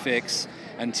we get a fix,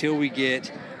 until we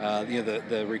get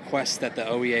the requests that the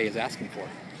OEA is asking for.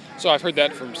 So I've heard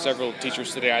that from several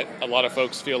teachers today. A lot of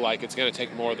folks feel like it's going to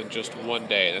take more than just one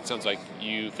day. That sounds like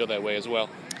you feel that way as well.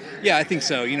 Yeah, I think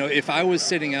so. If I was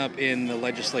sitting up in the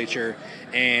legislature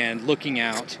and looking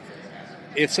out,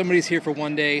 if somebody's here for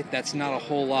one day, that's not a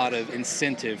whole lot of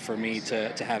incentive for me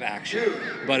to have action.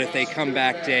 But if they come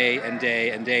back day and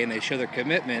day and day and they show their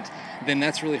commitment, then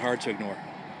that's really hard to ignore.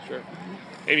 Sure.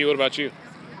 Amy, what about you?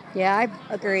 Yeah, I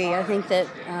agree. I think that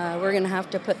we're going to have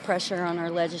to put pressure on our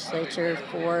legislature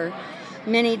for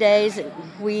many days,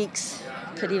 weeks,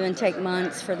 could even take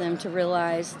months for them to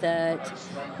realize that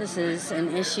this is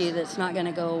an issue that's not going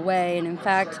to go away. And in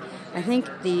fact, I think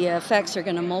the effects are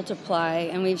going to multiply,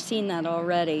 and we've seen that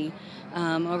already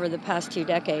over the past 2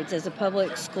 decades. As a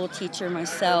public school teacher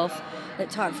myself that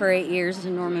taught for 8 years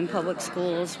in Norman Public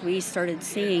Schools, we started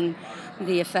seeing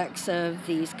the effects of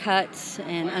these cuts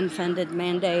and unfunded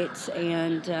mandates,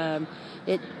 and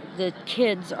the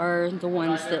kids are the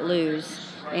ones that lose,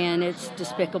 and it's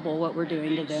despicable what we're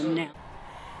doing to them now.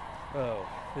 Oh,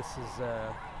 this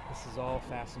is all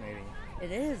fascinating.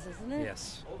 It is, isn't it?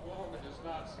 Yes.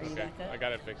 Are you back up? I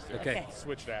got it fixed here. Okay.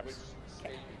 Switched apps.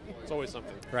 It's always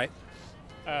something. Right?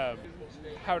 I'm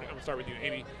going to start with you,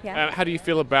 Amy. Yeah. How do you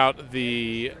feel about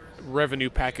the revenue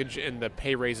package and the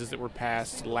pay raises that were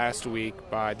passed last week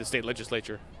by the state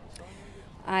legislature?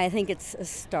 I think it's a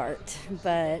start,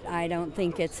 but I don't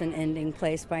think it's an ending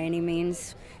place by any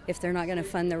means. If they're not going to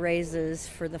fund the raises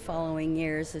for the following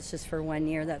years, it's just for 1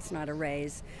 year. That's not a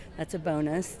raise. That's a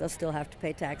bonus. They'll still have to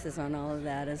pay taxes on all of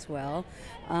that as well.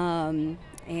 And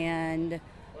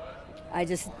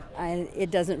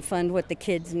it doesn't fund what the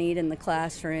kids need in the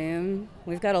classroom.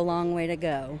 We've got a long way to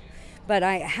go. But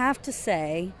I have to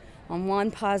say, on one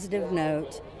positive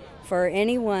note, for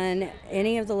any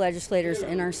of the legislators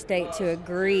in our state to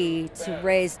agree to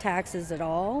raise taxes at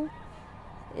all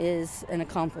is an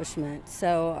accomplishment.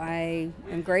 So I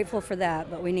am grateful for that,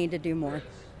 but we need to do more.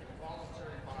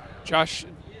 Josh,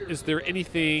 is there any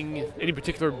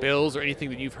particular bills or anything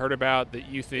that you've heard about that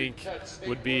you think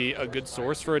would be a good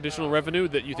source for additional revenue,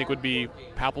 that you think would be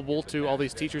palpable to all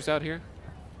these teachers out here?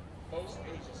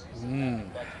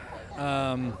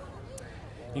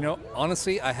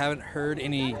 Honestly, I haven't heard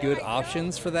any good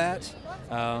options for that.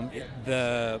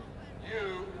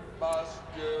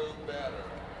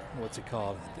 What's it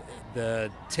called?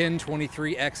 The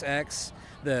 1023XX,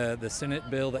 the Senate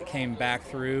bill that came back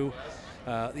through.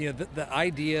 The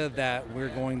idea that we're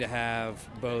going to have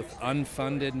both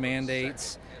unfunded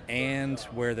mandates and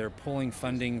where they're pulling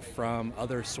funding from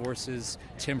other sources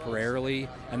temporarily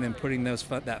and then putting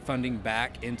that funding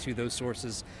back into those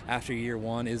sources after year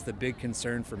one is the big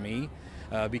concern for me,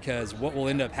 because what will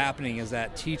end up happening is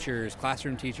that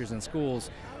classroom teachers in schools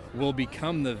will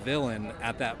become the villain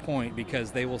at that point,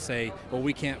 because they will say, well,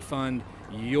 we can't fund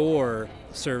your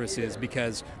services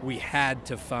because we had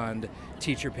to fund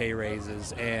teacher pay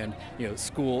raises and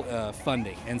school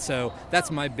funding. And so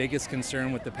that's my biggest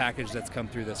concern with the package that's come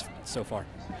through this so far.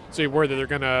 So you're worried that they're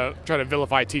going to try to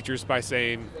vilify teachers by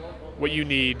saying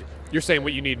you're saying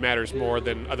what you need matters more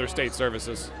than other state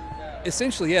services?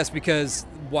 Essentially, yes, because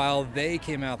while they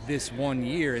came out this 1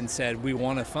 year and said, we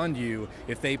want to fund you,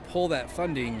 if they pull that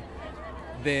funding,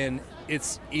 then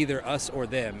it's either us or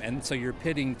them. And so you're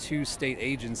pitting two state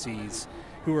agencies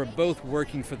who are both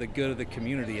working for the good of the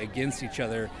community against each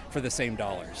other for the same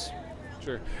dollars.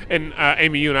 Sure. And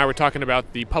Amy, you and I were talking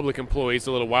about the public employees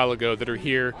a little while ago that are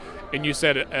here, and you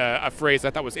said a phrase I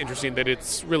thought was interesting, that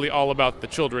it's really all about the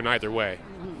children either way.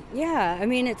 Yeah, I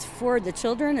mean, it's for the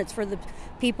children, it's for the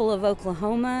people of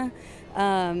Oklahoma,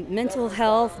 mental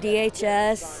health,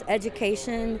 DHS,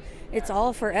 education. It's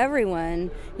all for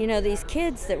everyone. These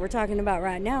kids that we're talking about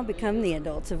right now become the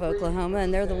adults of Oklahoma,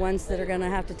 and they're the ones that are going to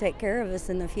have to take care of us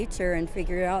in the future and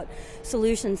figure out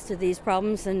solutions to these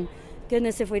problems. And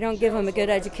goodness, if we don't give them a good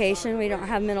education, we don't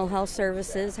have mental health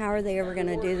services, how are they ever going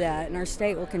to do that? And our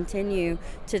state will continue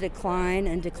to decline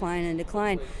and decline and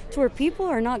decline to where people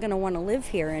are not going to want to live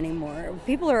here anymore.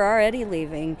 People are already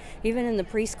leaving. Even in the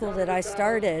preschool that I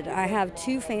started, I have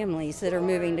 2 families that are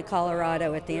moving to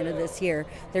Colorado at the end of this year.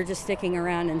 They're just sticking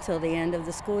around until the end of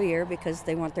the school year because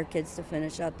they want their kids to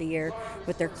finish out the year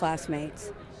with their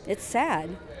classmates. It's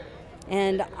sad.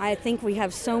 And I think we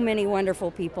have so many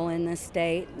wonderful people in this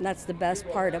state. That's the best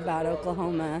part about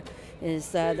Oklahoma, is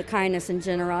the kindness and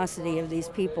generosity of these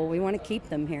people. We want to keep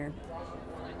them here.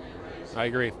 I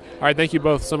agree. All right, thank you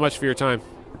both so much for your time.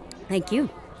 Thank you.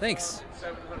 Thanks.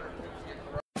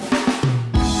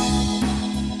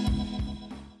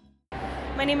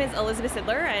 My name is Elizabeth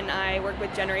Sidler, and I work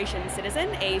with Generation Citizen,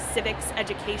 a civics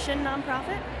education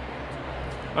nonprofit.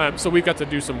 So we've got to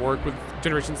do some work with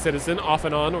Generation Citizen off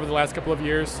and on over the last couple of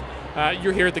years.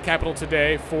 You're here at the Capitol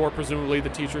today for presumably the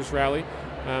teachers' rally.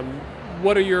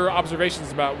 What are your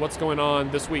observations about what's going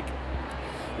on this week?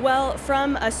 Well,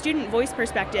 from a student voice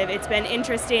perspective, it's been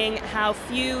interesting how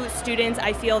few students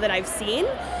I feel that I've seen.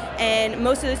 And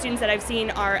most of the students that I've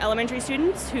seen are elementary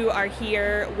students who are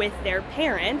here with their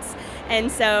parents.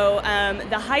 And so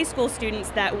the high school students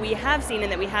that we have seen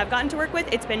and that we have gotten to work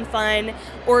with, it's been fun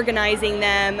organizing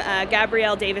them.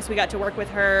 Gabrielle Davis, we got to work with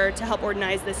her to help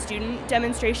organize the student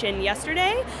demonstration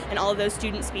yesterday and all of those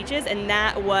student speeches. And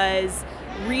that was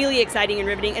really exciting and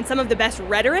riveting, and some of the best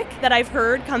rhetoric that I've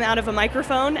heard come out of a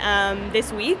microphone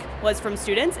this week was from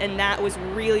students, and that was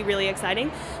really, really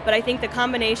exciting. But I think the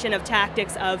combination of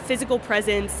tactics of physical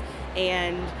presence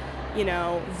and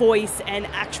voice and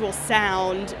actual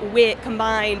sound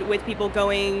combined with people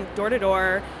going door to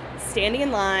door, standing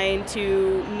in line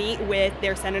to meet with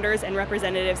their senators and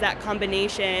representatives, that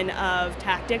combination of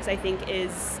tactics I think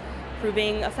is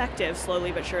proving effective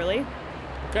slowly but surely.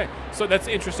 Okay, so that's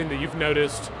interesting that you've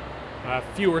noticed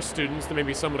fewer students than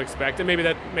maybe some would expect, and maybe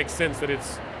that makes sense that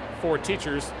it's for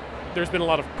teachers. There's been a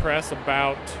lot of press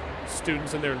about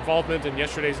students and their involvement in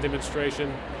yesterday's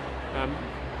demonstration.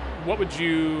 What would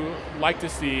you like to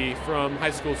see from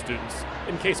high school students,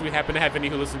 in case we happen to have any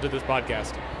who listen to this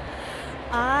podcast?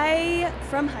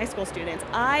 From high school students,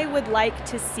 I would like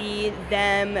to see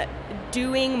them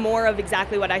doing more of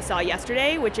exactly what I saw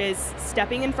yesterday, which is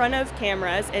stepping in front of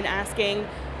cameras and asking,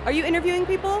 are you interviewing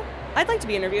people? I'd like to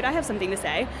be interviewed. I have something to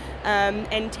say.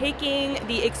 And taking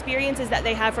the experiences that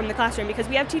they have from the classroom, because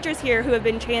we have teachers here who have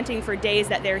been chanting for days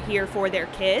that they're here for their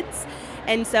kids.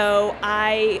 And so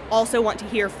I also want to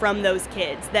hear from those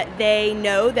kids that they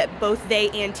know that both they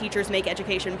and teachers make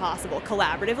education possible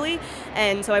collaboratively.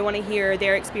 And so I want to hear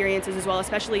their experiences as well,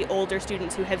 especially older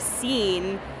students who have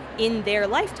seen in their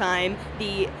lifetime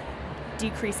the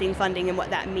decreasing funding and what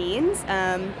that means.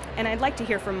 And I'd like to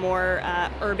hear from more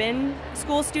urban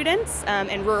school students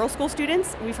and rural school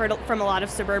students. We've heard from a lot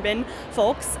of suburban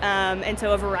folks. And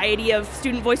so a variety of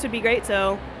student voice would be great.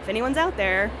 So if anyone's out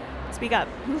there, speak up.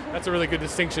 That's a really good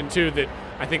distinction, too, that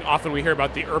I think often we hear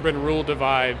about the urban-rural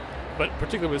divide, but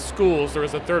particularly with schools, there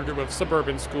is a third group of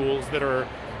suburban schools that are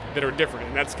different.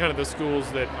 And that's kind of the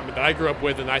schools that I grew up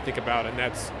with and I think about, and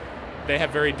they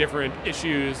have very different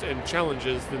issues and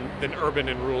challenges than urban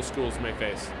and rural schools may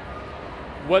face.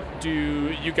 What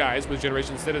do you guys with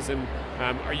Generation Citizen,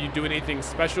 are you doing anything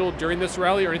special during this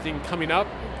rally or anything coming up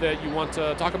that you want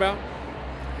to talk about?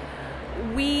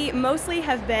 We mostly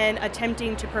have been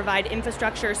attempting to provide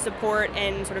infrastructure support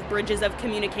and sort of bridges of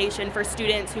communication for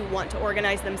students who want to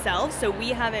organize themselves. So we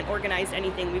haven't organized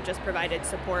anything. We've just provided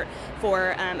support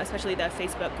for especially the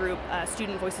Facebook group,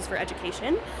 Student Voices for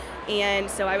Education. And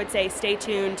so I would say stay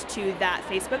tuned to that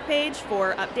Facebook page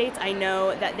for updates. I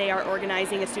know that they are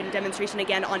organizing a student demonstration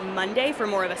again on Monday for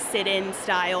more of a sit-in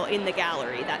style in the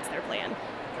gallery. That's their plan.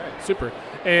 Super.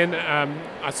 And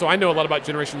so I know a lot about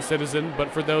Generation Citizen, but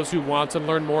for those who want to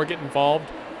learn more, get involved,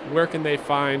 where can they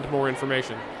find more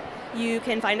information? You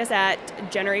can find us at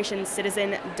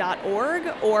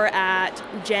generationscitizen.org or at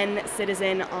Gen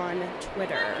Citizen on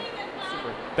Twitter.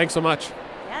 Super. Thanks so much.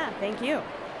 Yeah, thank you.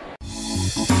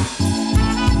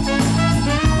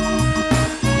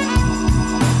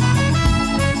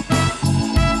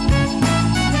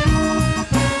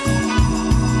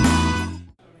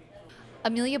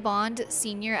 Amelia Bond,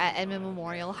 senior at Edmond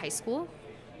Memorial High School.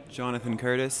 Jonathan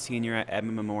Curtis, senior at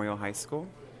Edmond Memorial High School.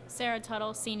 Sarah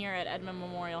Tuttle, senior at Edmond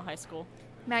Memorial High School.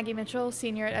 Maggie Mitchell,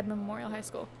 senior at Edmond Memorial High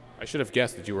School. I should have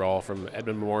guessed that you were all from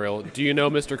Edmond Memorial. Do you know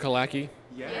Mr. Kalaki?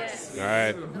 Yes. All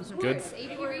right. Good.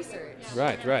 AP Research.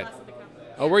 Right.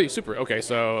 Oh, were you? Super. Okay,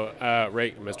 so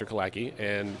Ray, Mr. Kalaki,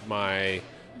 and my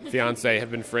fiance have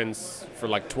been friends for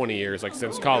like 20 years, like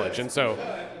since college. And so,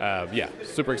 yeah,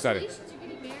 super excited.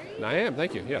 I am.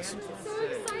 Thank you. Yes. So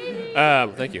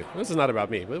excited. Thank you. This is not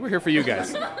about me, but we're here for you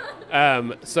guys.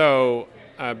 So,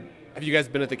 have you guys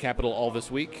been at the Capitol all this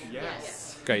week?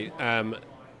 Yes. Okay.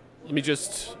 Let me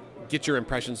just get your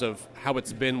impressions of how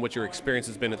it's been, what your experience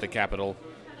has been at the Capitol.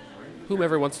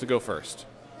 Whomever wants to go first.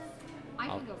 I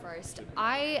can go first.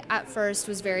 I, at first,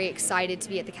 was very excited to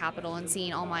be at the Capitol and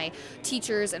seeing all my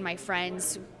teachers and my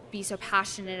friends be so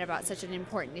passionate about such an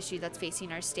important issue that's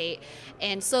facing our state.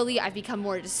 And slowly I've become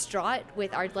more distraught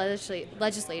with our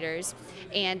legislators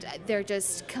and their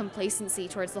just complacency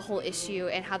towards the whole issue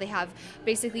and how they have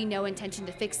basically no intention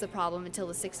to fix the problem until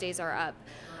the 6 days are up.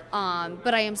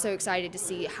 But I am so excited to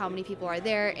see how many people are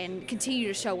there and continue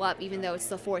to show up even though it's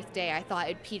the fourth day. I thought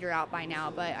it'd peter out by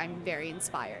now, but I'm very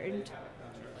inspired.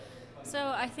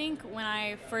 So I think when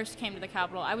I first came to the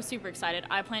Capitol, I was super excited.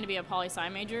 I planned to be a poli-sci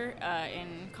major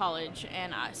in college,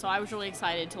 and so I was really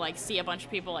excited to like see a bunch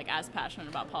of people like as passionate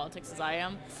about politics as I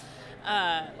am,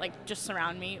 like just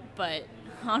surround me. But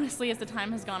honestly, as the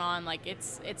time has gone on, like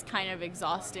it's kind of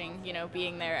exhausting, you know,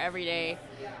 being there every day,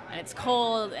 and it's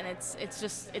cold, and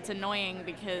it's annoying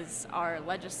because our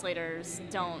legislators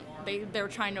they're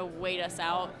trying to wait us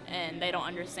out, and they don't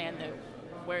understand that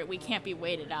we can't be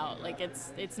waited out. Like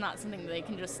it's not something that they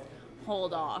can just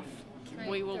hold off.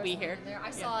 We will be here.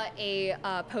 I saw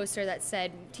a poster that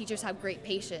said teachers have great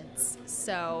patience.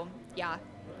 So yeah,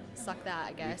 suck that,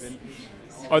 I guess.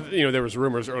 You know, there was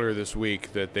rumors earlier this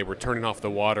week that they were turning off the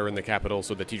water in the Capitol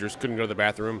so the teachers couldn't go to the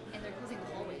bathroom. And they're closing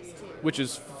the hallways too. Which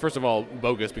is, first of all,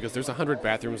 bogus because there's 100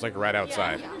 bathrooms like right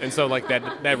outside. And so like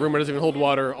that rumor doesn't even hold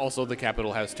water. Also, the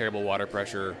Capitol has terrible water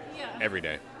pressure every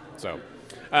day. So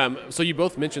you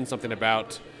both mentioned something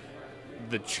about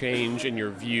the change in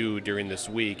your view during this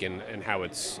week and how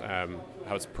it's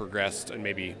progressed and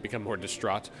maybe become more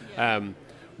distraught.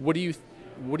 What do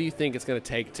you think it's going to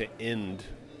take to end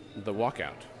the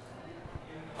walkout?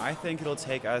 I think it'll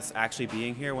take us actually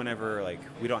being here whenever like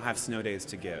we don't have snow days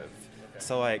to give.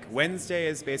 So like Wednesday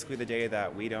is basically the day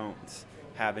that we don't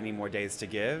have any more days to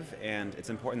give, and it's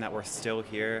important that we're still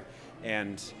here,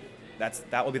 and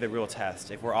that will be the real test,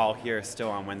 if we're all here still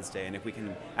on Wednesday, and if we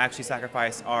can actually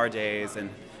sacrifice our days and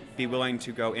be willing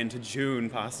to go into June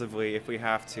possibly if we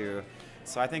have to.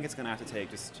 So I think it's going to have to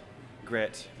take just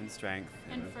grit and strength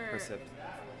and persistence.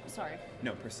 That's all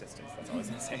I was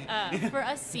going to say. For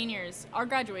us seniors, our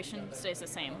graduation stays the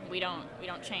same. We don't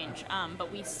change,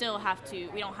 but we still have to.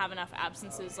 We don't have enough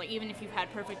absences. Like even if you've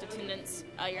had perfect attendance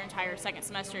your entire second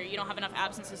semester, you don't have enough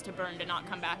absences to burn to not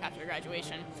come back after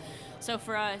graduation. So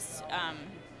for us,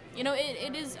 you know,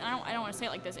 it is. I don't want to say it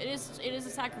like this. It is a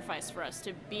sacrifice for us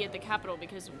to be at the Capitol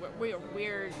because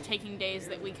we're taking days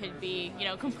that we could be, you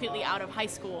know, completely out of high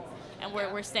school, and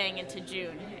we're staying into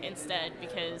June instead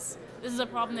because this is a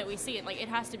problem that we see. It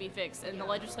has to be fixed, and the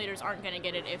legislators aren't going to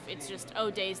get it if it's just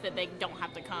days that they don't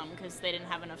have to come because they didn't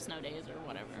have enough snow days or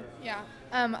whatever. Yeah,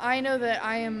 I know that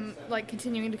I am like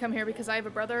continuing to come here because I have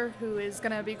a brother who is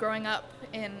going to be growing up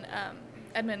in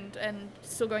Edmond and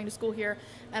still going to school here,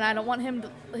 and I don't want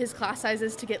his class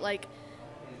sizes to get like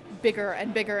bigger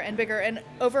and bigger and bigger. And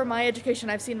over my education,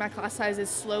 I've seen my class sizes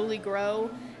slowly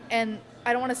grow, and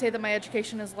I don't want to say that my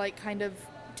education is like kind of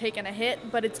taken a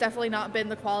hit, but it's definitely not been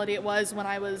the quality it was when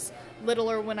I was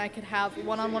littler, when I could have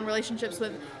one-on-one relationships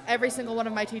with every single one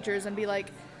of my teachers and be like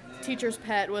teacher's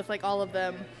pet with like all of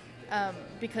them,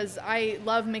 because I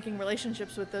love making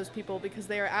relationships with those people because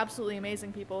they are absolutely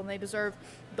amazing people and they deserve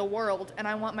the world, and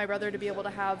I want my brother to be able to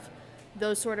have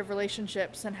those sort of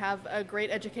relationships and have a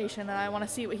great education. And I want to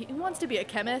see what he wants to be a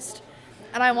chemist,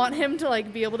 and I want him to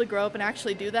like be able to grow up and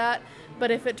actually do that. But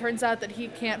if it turns out that he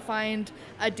can't find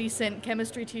a decent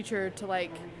chemistry teacher to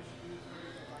like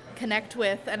connect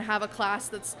with and have a class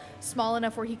that's small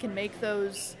enough where he can make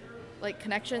those like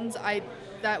connections,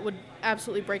 that would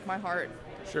absolutely break my heart.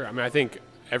 Sure. I mean, I think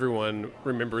everyone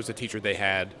remembers a teacher they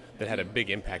had that had a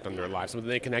big impact on their lives, something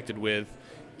they connected with,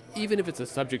 even if it's a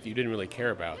subject that you didn't really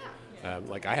care about.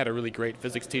 Like I had a really great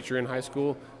physics teacher in high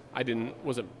school. I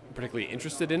wasn't particularly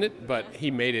interested in it, but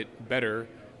he made it better,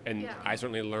 and I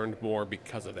certainly learned more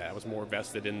because of that. I was more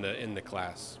vested in the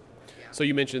class. So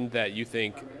you mentioned that you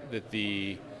think that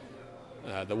the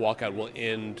walkout will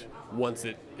end once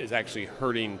it is actually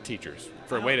hurting teachers.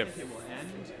 For a way to. I don't think it will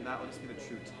end, and that will just be the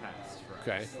true test for us.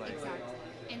 Okay. Exactly.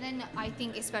 And then I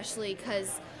think especially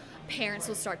because parents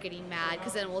will start getting mad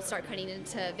because then we'll start cutting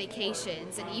into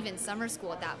vacations and even summer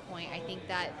school at that point. I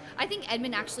think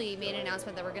Edmond actually made an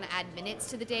announcement that we're going to add minutes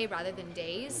to the day rather than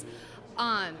days.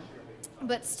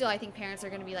 But still, I think parents are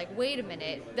going to be like, wait a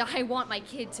minute, I want my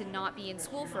kid to not be in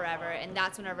school forever, and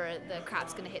that's whenever the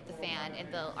crap's going to hit the fan, and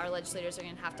our legislators are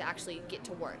going to have to actually get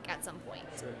to work at some point.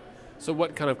 So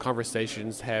what kind of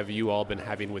conversations have you all been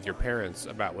having with your parents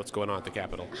about what's going on at the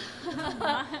Capitol?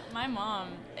 My mom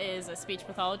is a speech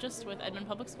pathologist with Edmond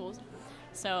Public Schools,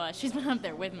 so she's been up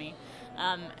there with me.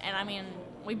 And I mean,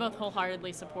 we both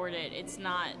wholeheartedly support it. It's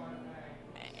not,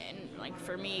 and like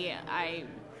for me,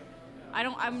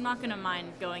 I'm not gonna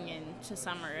mind going into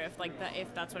summer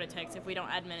if that's what it takes. If we don't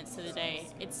add minutes to the day,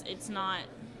 it's not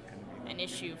an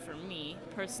issue for me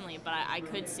personally, but I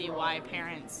could see why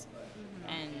parents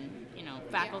and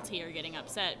faculty are getting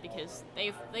upset because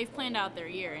they've planned out their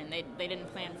year and they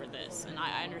didn't plan for this, and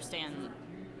I understand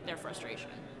their frustration.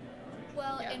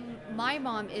 Well, and my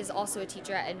mom is also a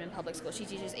teacher at Edmond Public School. She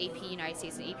teaches AP United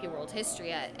States and AP World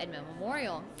History at Edmond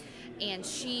Memorial, and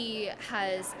she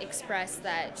has expressed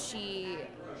that she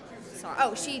sorry.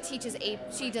 Oh, she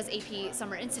does AP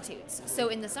Summer Institutes. So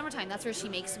in the summertime, that's where she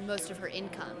makes most of her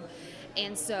income.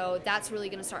 And so that's really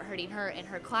going to start hurting her in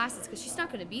her classes because she's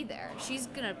not going to be there. She's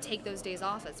going to take those days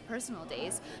off as personal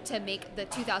days to make the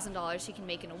 $2,000 she can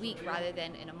make in a week rather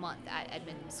than in a month at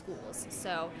Edmond schools.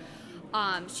 So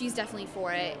she's definitely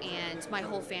for it, and my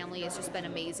whole family has just been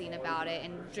amazing about it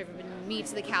and driven me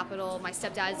to the Capitol. My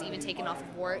stepdad has even taken off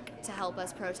of work to help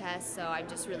us protest, so I'm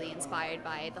just really inspired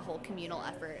by the whole communal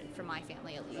effort from my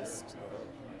family at least.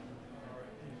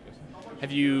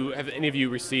 Have any of you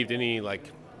received any,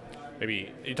 like,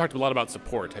 maybe you talked a lot about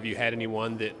support. Have you had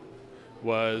anyone that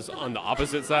was on the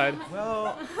opposite side?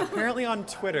 Well, apparently on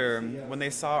Twitter, when they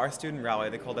saw our student rally,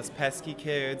 they called us pesky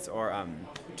kids or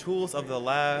tools of the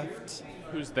left.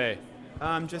 Who's they?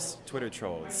 Just Twitter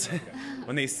trolls.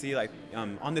 When they see, like,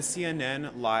 on the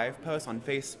CNN live post on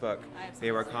Facebook,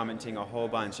 they were commenting a whole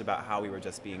bunch about how we were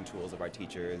just being tools of our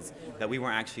teachers, that we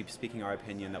weren't actually speaking our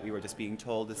opinion, that we were just being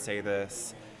told to say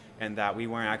this, and that we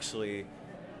weren't actually,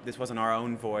 this wasn't our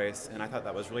own voice. And I thought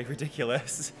that was really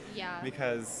ridiculous. Yeah.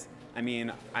 Because, I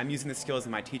mean, I'm using the skills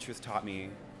that my teachers taught me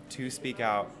to speak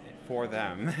out for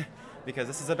them, because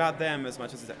this is about them as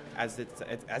much as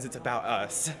it's about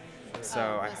us.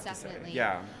 So I have definitely. to say,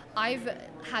 yeah. I've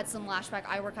had some lashback.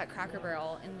 I work at Cracker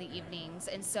Barrel in the evenings,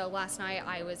 and so last night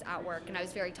I was at work and I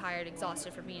was very tired,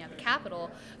 exhausted from being at the Capitol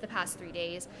the past 3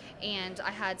 days, and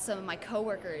I had some of my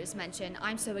coworkers mention,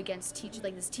 I'm so against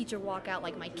this teacher walkout,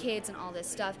 like my kids and all this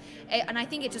stuff, and I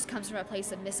think it just comes from a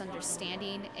place of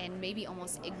misunderstanding and maybe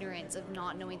almost ignorance of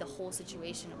not knowing the whole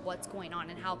situation of what's going on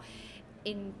and how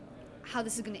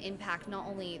this is going to impact not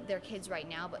only their kids right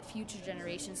now, but future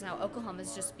generations. Now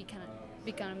Oklahoma's just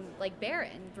become like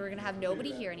barren. We're going to have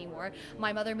nobody here anymore.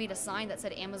 My mother made a sign that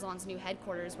said Amazon's new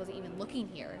headquarters wasn't even looking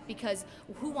here, because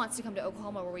who wants to come to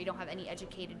Oklahoma where we don't have any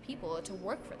educated people to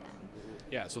work for them?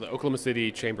 Yeah, so the Oklahoma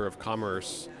City Chamber of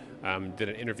Commerce did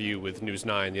an interview with News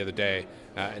 9 the other day,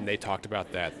 and they talked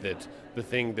about that the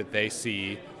thing that they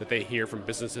see, that they hear from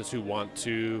businesses who want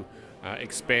to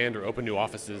expand or open new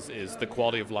offices is the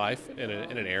quality of life in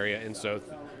an area. And so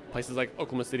places like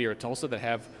Oklahoma City or Tulsa that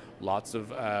have lots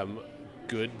of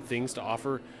good things to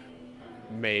offer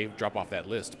may drop off that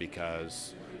list,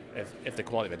 because if the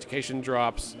quality of education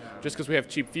drops, just because we have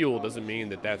cheap fuel doesn't mean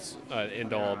that that's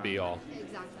end all be all.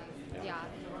 Exactly. Yeah.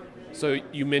 So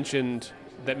you mentioned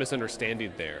that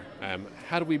misunderstanding there.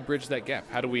 How do we bridge that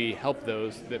gap? How do we help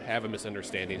those that have a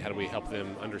misunderstanding? How do we help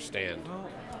them understand? Well,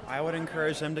 I would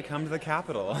encourage them to come to the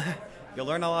Capitol. You'll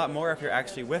learn a lot more if you're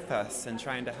actually with us and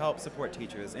trying to help support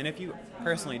teachers. And if you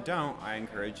personally don't, I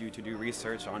encourage you to do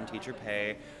research on teacher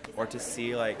pay, or to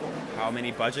see like how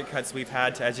many budget cuts we've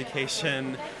had to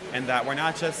education, and that we're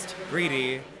not just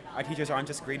greedy. Our teachers aren't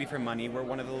just greedy for money. We're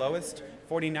one of the lowest,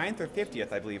 49th or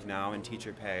 50th, I believe now, in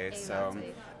teacher pay. Exactly.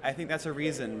 So I think that's a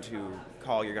reason to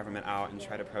call your government out and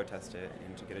try to protest it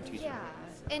and to get a teacher. Yeah.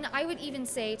 And I would even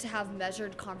say to have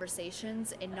measured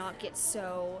conversations and not get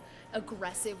so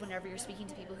aggressive whenever you're speaking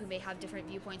to people who may have different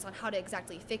viewpoints on how to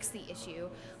exactly fix the issue.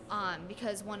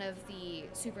 Because one of the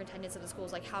superintendents of the school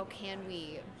is like, how can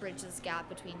we bridge this gap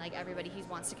between like everybody who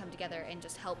wants to come together and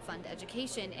just help fund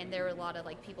education? And there are a lot of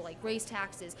like people like raise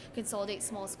taxes, consolidate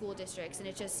small school districts, and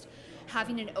it's just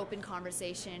having an open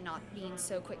conversation and not being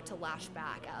so quick to lash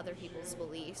back at other people's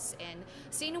beliefs, and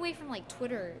staying away from like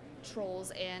Twitter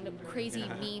trolls and crazy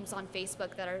memes on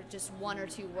Facebook that are just one or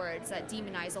two words that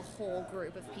demonize a whole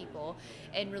group of people,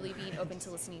 and really being open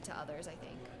to listening to others, I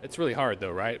think. It's really hard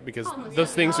though, right? Because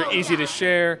those things are easy to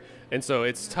share, and so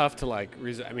it's tough to like,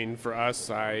 I mean, for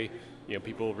us,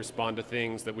 people respond to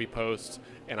things that we post,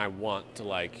 and I want to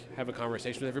like have a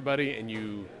conversation with everybody, and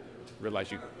you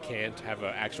realize you can't have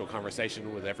an actual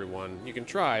conversation with everyone. You can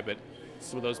try, but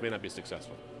some of those may not be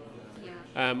successful.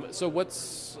 Yeah. So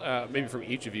what's, maybe from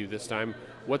each of you this time,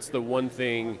 what's the one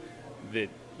thing that,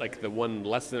 like the one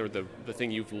lesson or the thing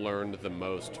you've learned the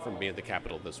most from being at the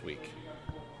Capitol this week?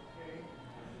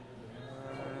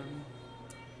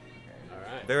 All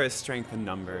right. There is strength in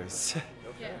numbers.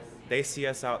 Yes. They see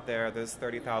us out there. There's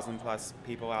 30,000 plus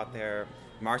people out there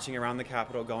marching around the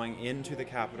Capitol, going into the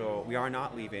Capitol. We are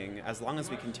not leaving. As long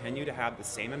as we continue to have the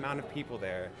same amount of people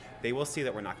there, they will see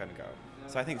that we're not going to go.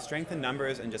 So I think strength in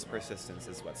numbers and just persistence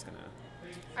is what's going to...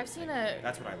 I've seen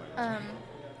That's what I learned.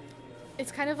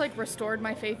 it's kind of like restored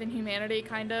my faith in humanity,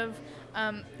 kind of.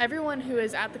 Everyone who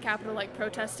is at the Capitol, like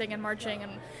protesting and marching,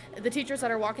 and the teachers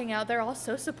that are walking out, they're all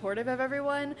so supportive of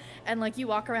everyone. And like you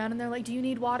walk around and they're like, do you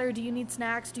need water? Do you need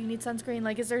snacks? Do you need sunscreen?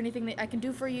 Like, is there anything that I can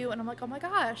do for you? And I'm like, oh my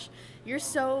gosh, you're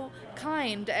so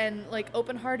kind and like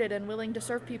open-hearted and willing to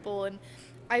serve people. And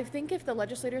I think if the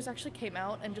legislators actually came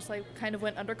out and just like kind of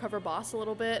went undercover boss a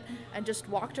little bit and just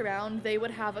walked around, they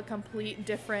would have a complete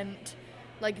different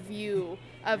like view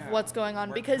of what's going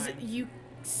on, because you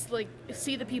like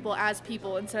see the people as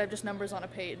people instead of just numbers on a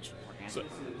page. So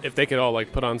if they could all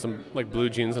like put on some like blue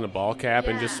jeans and a ball cap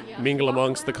and just mingle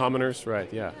amongst the commoners,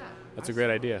 right? Yeah, that's a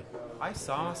great idea. I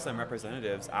saw some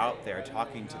representatives out there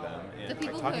talking to them. And the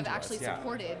people who have actually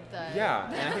supported the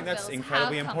and I think that's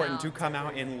incredibly important to come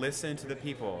out and listen to the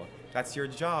people. That's your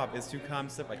job, is to come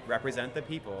represent the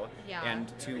people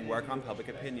and to work on public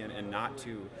opinion and not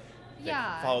to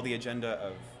follow the agenda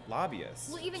of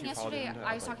lobbyists. Well, even yesterday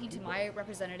I was talking to my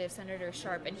representative, Senator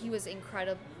Sharp, and he was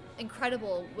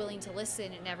incredible, willing to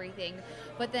listen and everything.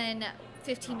 But then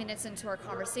 15 minutes into our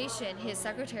conversation, his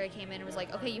secretary came in and was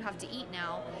like, okay, you have to eat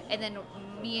now. And then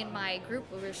me and my group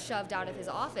were shoved out of his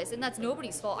office. And that's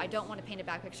nobody's fault. I don't want to paint a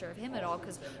bad picture of him at all,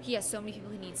 because he has so many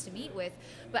people he needs to meet with.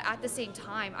 But at the same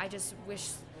time, I just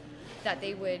wish that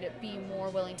they would be more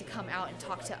willing to come out and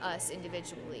talk to us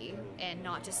individually and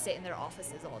not just sit in their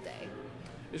offices all day.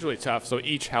 It's really tough. So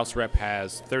each House rep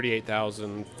has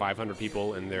 38,500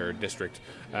 people in their district.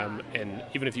 And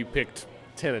even if you picked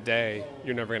 10 a day,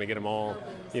 you're never going to get them all,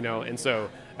 And so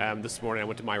this morning I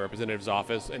went to my representative's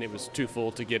office, and it was too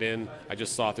full to get in. I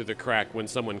just saw through the crack when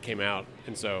someone came out.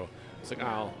 And so it's like,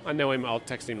 I know him. I'll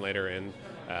text him later and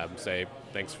say,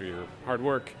 thanks for your hard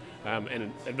work.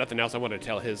 And if nothing else, I want to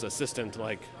tell his assistant,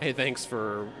 hey, thanks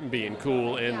for being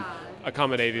cool and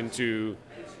accommodating to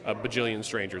a bajillion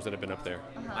strangers that have been up there.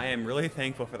 I am really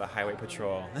thankful for the Highway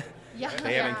Patrol.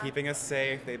 They have been keeping us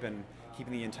safe. They've been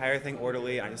keeping the entire thing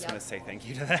orderly. I just want to say thank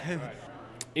you to them.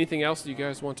 Anything else that you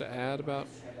guys want to add about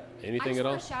anything at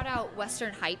all? I just want to shout out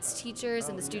Western Heights teachers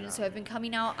and the students who have been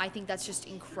coming out. I think that's just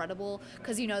incredible,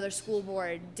 because, their school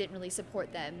board didn't really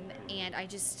support them. And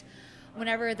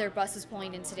whenever their bus was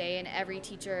pulling in today and every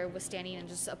teacher was standing and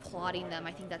just applauding them,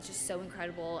 I think that's just so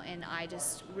incredible. And I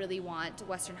just really want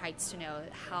Western Heights to know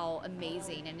how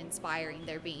amazing and inspiring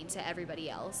they're being to everybody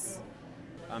else.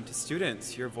 To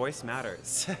students, your voice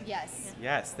matters. Yes.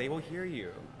 Yes, they will hear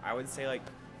you. I would say,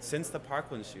 since the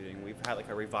Parkland shooting, we've had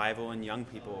a revival in young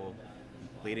people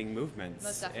leading movements.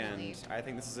 Most definitely. And I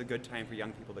think this is a good time for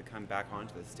young people to come back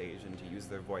onto the stage and to use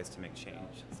their voice to make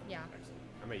change. Yeah.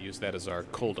 I may use that as our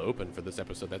cold open for this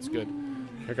episode. That's good.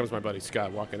 Here comes my buddy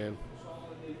Scott walking in.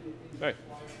 Hey.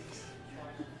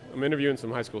 I'm interviewing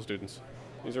some high school students.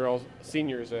 These are all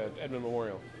seniors at Edmond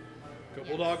Memorial. Go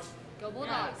Bulldogs. Go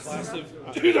Bulldogs. Class of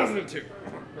 2002.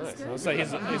 Nice. I'll say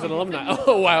he's an alumni.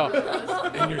 Oh, wow.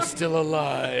 And you're still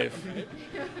alive.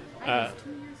 I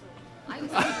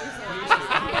was 2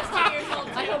 years old.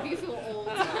 I hope you feel old.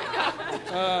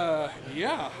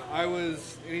 Yeah, I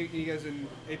was. Any you guys in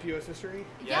AP US history?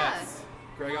 Yes.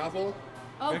 Greg Oppel.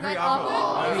 Oh, Greg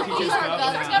Oppel. He's our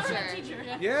government teacher.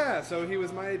 Yeah, so he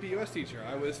was my AP US teacher.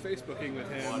 I was Facebooking with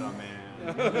him. What a man.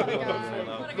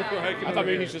 I thought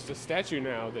maybe he's just a statue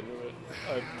now, that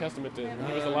a testament to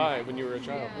he was alive when you were a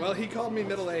child. Well, he called me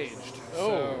middle-aged. Oh,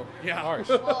 so, yeah. Harsh.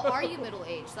 Well, are you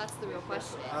middle-aged? That's the real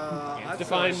question.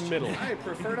 Define middle. I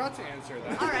prefer not to answer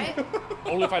that. All right.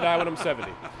 Only if I die when I'm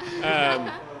 70.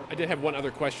 I did have one other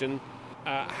question.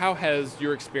 How has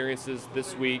your experiences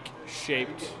this week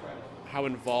shaped how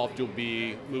involved you'll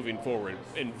be moving forward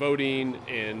in voting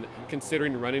and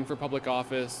considering running for public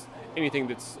office, anything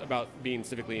that's about being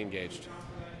civically engaged?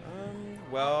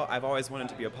 Well, I've always wanted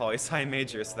to be a poli-sci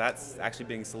major, so that's actually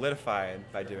being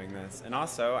solidified by doing this. And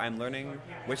also, I'm learning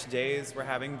which days we're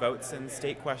having votes and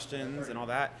state questions and all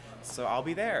that. So I'll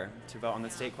be there to vote on the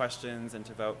state questions and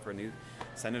to vote for new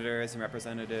senators and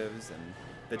representatives. And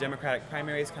the Democratic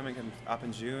primary is coming up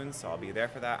in June, so I'll be there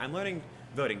for that. I'm learning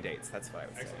voting dates. That's what I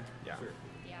would say. Yeah. Sure.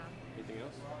 Yeah. Anything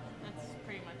else? That's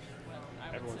pretty much what I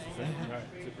would Everyone's say. the same. All right,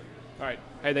 super. All right.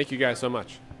 Hey, thank you guys so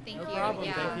much. Thank No you. problem.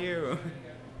 Yeah. Thank you.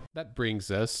 That brings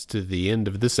us to the end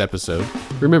of this episode.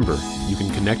 Remember, you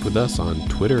can connect with us on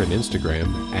Twitter and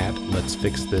Instagram at Let's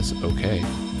Fix This OK.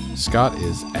 Scott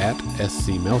is at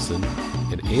SC Melson,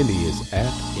 and Andy is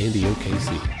at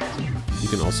AndyOKC. You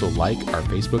can also like our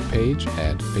Facebook page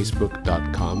at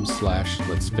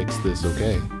facebook.com/Let's Fix This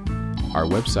OK. Our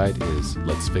website is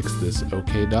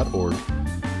letsfixthisok.org,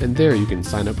 and there you can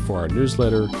sign up for our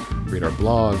newsletter, read our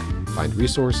blog, find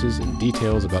resources and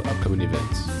details about upcoming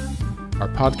events. Our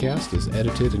podcast is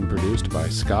edited and produced by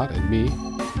Scott and me,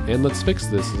 and Let's Fix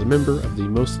This is a member of the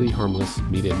Mostly Harmless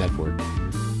Media Network.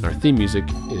 Our theme music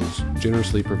is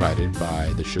generously provided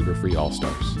by the Sugar Free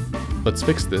All-Stars. Let's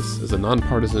Fix This is a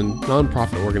nonpartisan,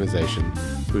 nonprofit organization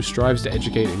who strives to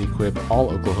educate and equip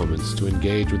all Oklahomans to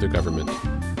engage with their government.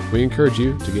 We encourage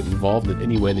you to get involved in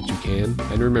any way that you can,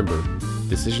 and remember,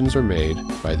 decisions are made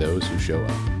by those who show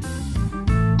up.